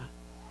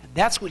 And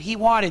that's what he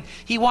wanted.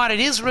 He wanted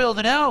Israel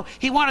to know.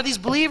 He wanted these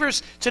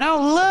believers to know,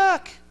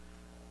 look,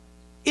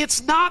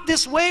 it's not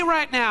this way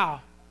right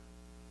now.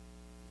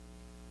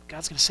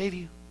 God's going to save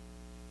you.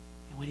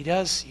 And when he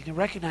does, you can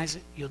recognize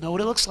it. You'll know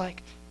what it looks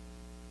like.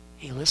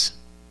 Hey, listen.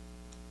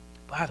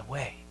 By the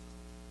way,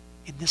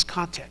 in this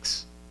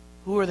context,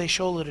 who are they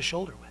shoulder to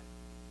shoulder with?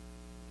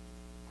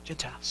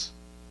 Gentiles.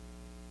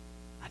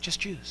 Not just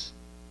Jews.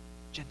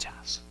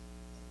 Gentiles.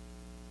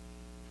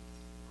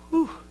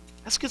 Whew,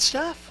 that's good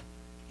stuff.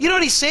 You know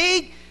what he's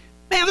saying?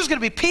 Man, there's going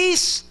to be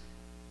peace.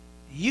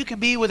 You can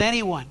be with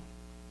anyone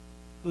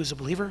who's a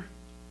believer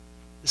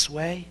this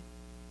way.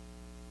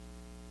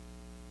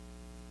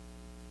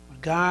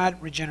 When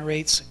God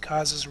regenerates and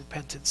causes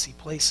repentance, he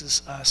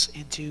places us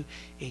into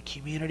a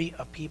community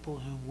of people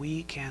whom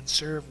we can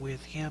serve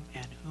with him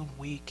and whom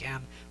we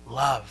can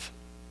love.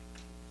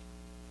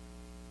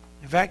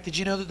 In fact, did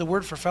you know that the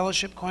word for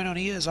fellowship,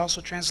 koinonia, is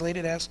also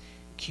translated as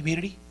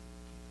community?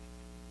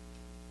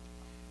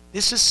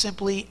 This is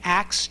simply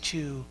Acts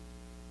 2.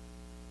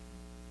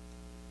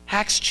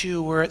 Acts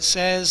 2, where it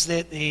says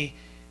that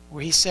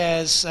where he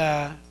says,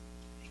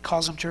 he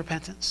calls them to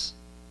repentance.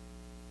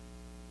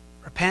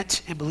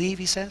 Repent and believe,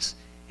 he says.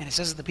 And it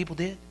says that the people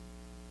did.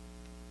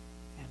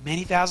 And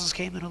many thousands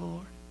came into the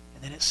Lord.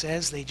 And then it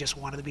says they just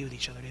wanted to be with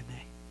each other, didn't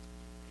they?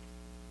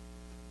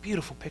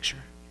 Beautiful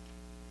picture.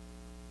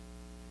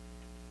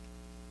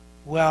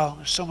 Well,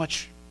 there's so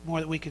much more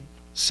that we could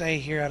say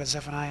here out of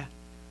Zephaniah.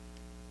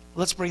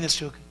 Let's bring this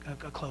to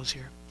a close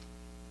here.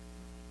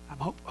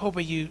 I'm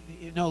hoping you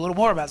know a little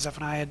more about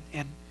Zephaniah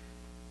and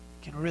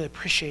can really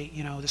appreciate,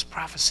 this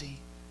prophecy,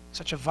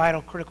 such a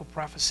vital, critical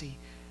prophecy.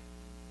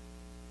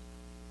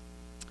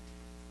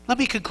 Let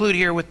me conclude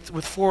here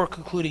with 4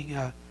 concluding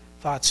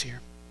thoughts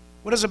here.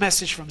 What does a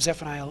message from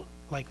Zephaniah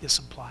like this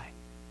imply?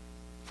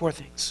 4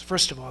 things.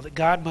 First of all, that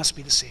God must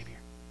be the Savior.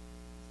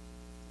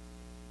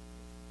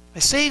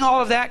 By saying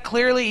all of that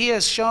clearly, he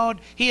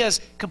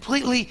has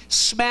completely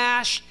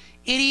smashed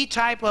any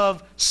type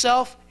of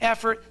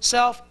self-effort,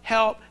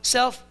 self-help,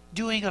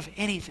 self-doing of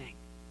anything.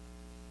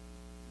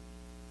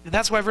 And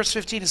that's why verse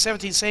 15 and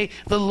 17 say,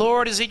 the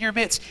Lord is in your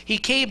midst. He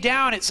came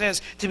down, it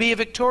says, to be a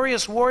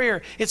victorious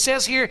warrior. It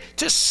says here,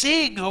 to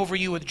sing over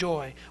you with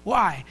joy.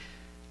 Why?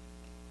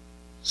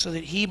 So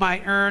that he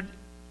might earn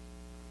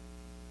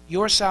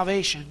your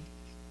salvation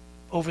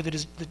over the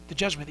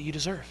judgment that you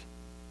deserve.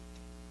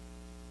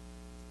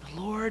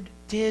 The Lord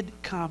did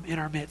come in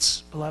our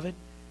midst, beloved.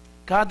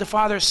 God the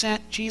Father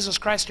sent Jesus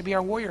Christ to be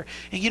our warrior.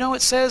 And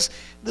it says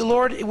the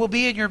Lord will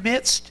be in your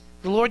midst.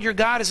 The Lord your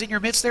God is in your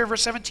midst there,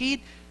 verse 17.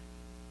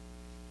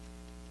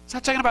 It's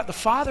not talking about the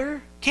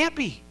Father. Can't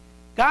be.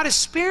 God is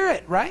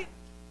spirit, right?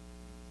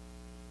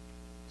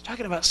 It's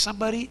talking about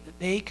somebody that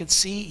they could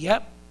see,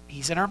 yep,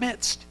 He's in our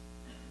midst.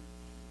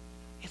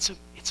 It's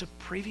a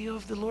preview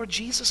of the Lord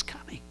Jesus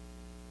coming.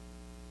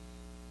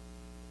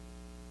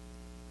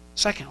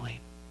 Secondly,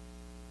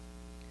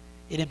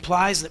 it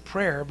implies that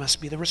prayer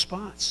must be the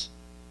response.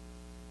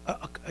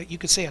 You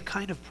could say a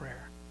kind of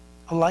prayer,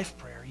 a life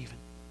prayer even.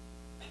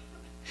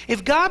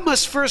 If God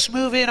must first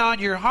move in on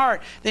your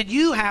heart, then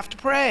you have to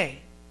pray.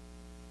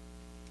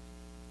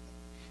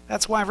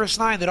 That's why verse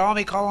 9, that all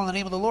may call on the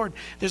name of the Lord.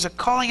 There's a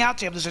calling out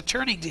to Him. There's a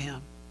turning to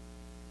Him.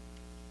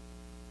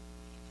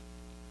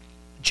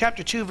 In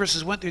chapter 2,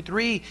 verses 1 through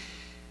 3,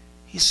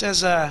 he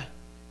says,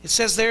 it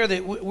says there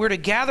that we're to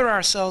gather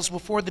ourselves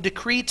before the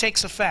decree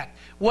takes effect.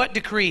 What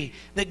decree?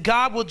 That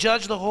God will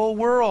judge the whole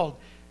world.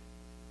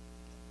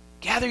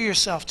 Gather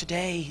yourself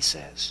today, he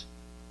says.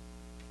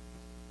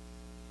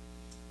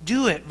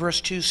 Do it,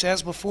 verse 2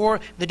 says, before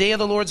the day of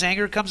the Lord's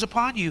anger comes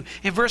upon you.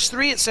 In verse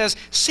 3 it says,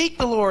 seek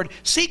the Lord,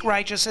 seek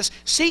righteousness,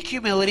 seek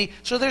humility.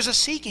 So there's a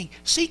seeking.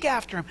 Seek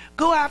after Him.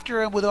 Go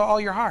after Him with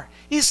all your heart.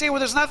 You say, well,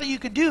 there's nothing you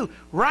can do.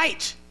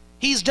 Right.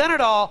 He's done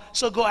it all,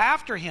 so go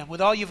after Him with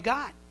all you've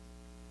got.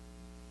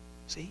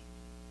 See?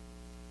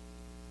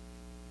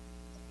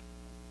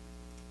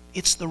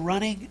 It's the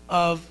running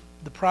of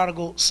the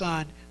prodigal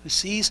son who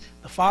sees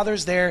the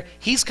Father's there.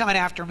 He's coming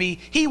after me.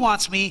 He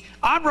wants me.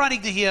 I'm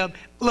running to Him.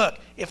 Look,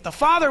 if the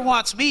Father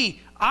wants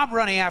me, I'm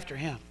running after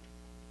Him.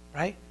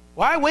 Right?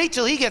 Why wait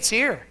till He gets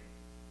here?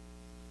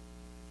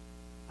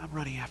 I'm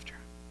running after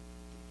Him.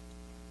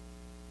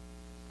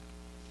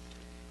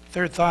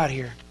 Third thought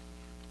here.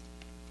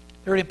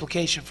 Third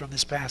implication from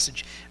this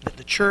passage, that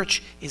the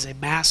church is a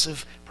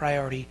massive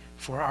priority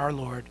for our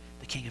Lord,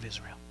 the King of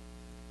Israel.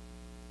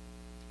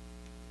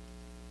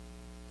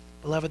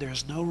 Beloved, there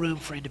is no room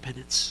for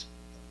independence.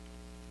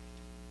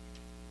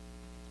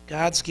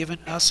 God's given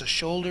us a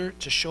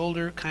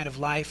shoulder-to-shoulder kind of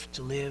life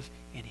to live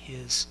in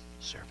His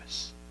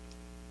service.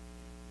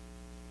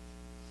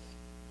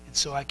 And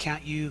so I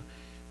count you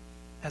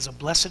as a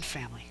blessed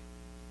family,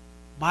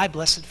 my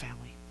blessed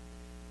family,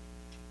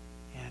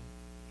 and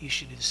you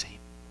should do the same.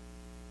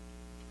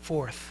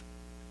 Fourth,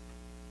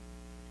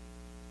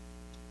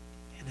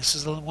 and this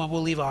is the one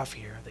we'll leave off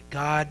here, that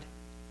God,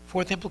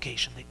 fourth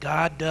implication, that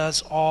God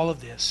does all of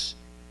this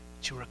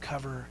to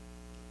recover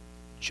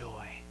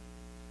joy.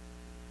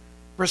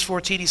 Verse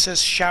 14, he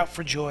says, shout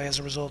for joy as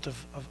a result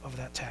of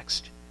that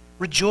text.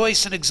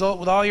 Rejoice and exult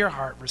with all your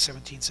heart, verse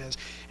 17 says.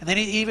 And then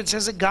he even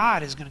says that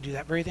God is going to do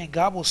that very thing.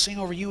 God will sing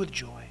over you with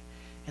joy.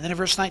 And then in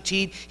verse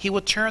 19, He will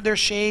turn their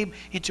shame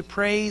into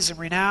praise and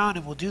renown,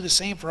 and will do the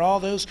same for all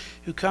those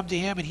who come to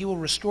Him, and He will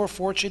restore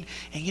fortune.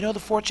 And you know the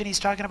fortune He's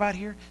talking about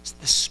here? It's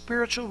the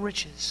spiritual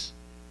riches.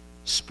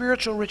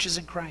 Spiritual riches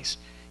in Christ.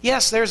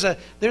 Yes, there's a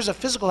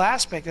physical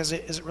aspect as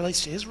it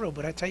relates to Israel,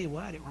 but I tell you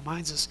what, it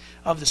reminds us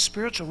of the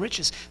spiritual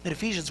riches that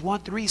Ephesians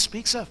 1:3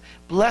 speaks of.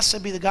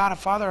 Blessed be the God and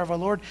Father of our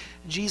Lord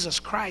Jesus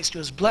Christ, who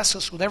has blessed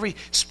us with every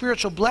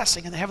spiritual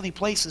blessing in the heavenly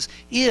places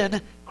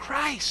in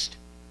Christ.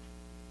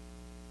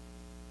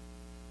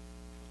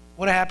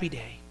 What a happy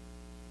day.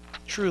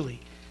 Truly,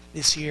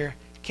 this year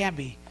can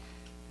be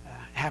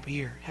a happy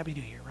year. Happy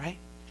New Year, right?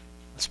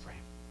 Let's pray.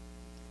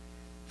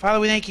 Father,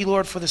 we thank You,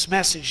 Lord, for this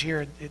message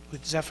here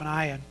with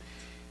Zephaniah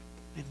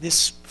and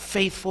this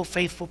faithful,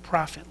 faithful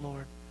prophet,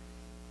 Lord,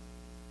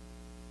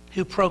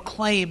 who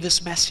proclaimed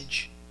this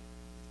message.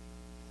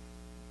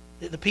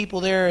 The people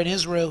there in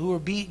Israel who were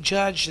being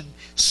judged, and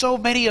so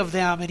many of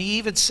them, and he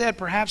even said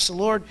perhaps the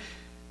Lord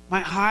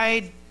might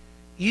hide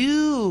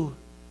You.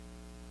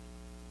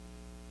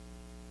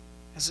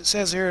 As it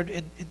says here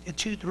in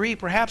 2:3,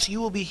 perhaps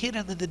You will be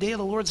hidden in the day of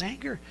the Lord's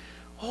anger.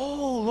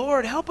 Oh,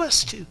 Lord, help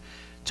us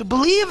to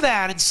believe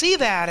that and see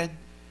that. And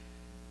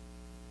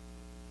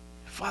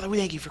Father, we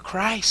thank You for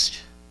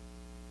Christ.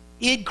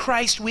 In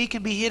Christ we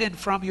can be hidden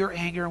from Your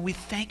anger, and we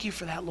thank You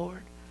for that,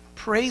 Lord.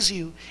 Praise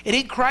You. And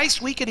in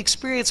Christ we can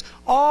experience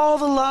all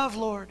the love,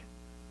 Lord,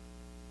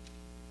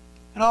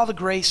 and all the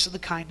grace and the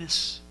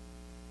kindness,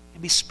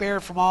 and be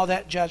spared from all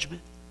that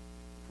judgment.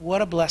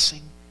 What a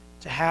blessing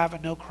to have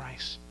and know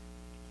Christ.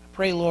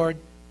 Pray, Lord,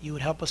 You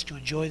would help us to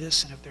enjoy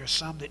this, and if there are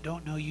some that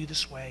don't know You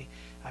this way,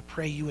 I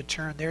pray You would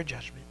turn their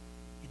judgment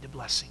into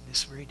blessing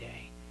this very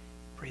day.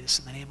 I pray this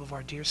in the name of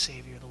our dear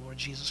Savior, the Lord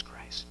Jesus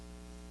Christ.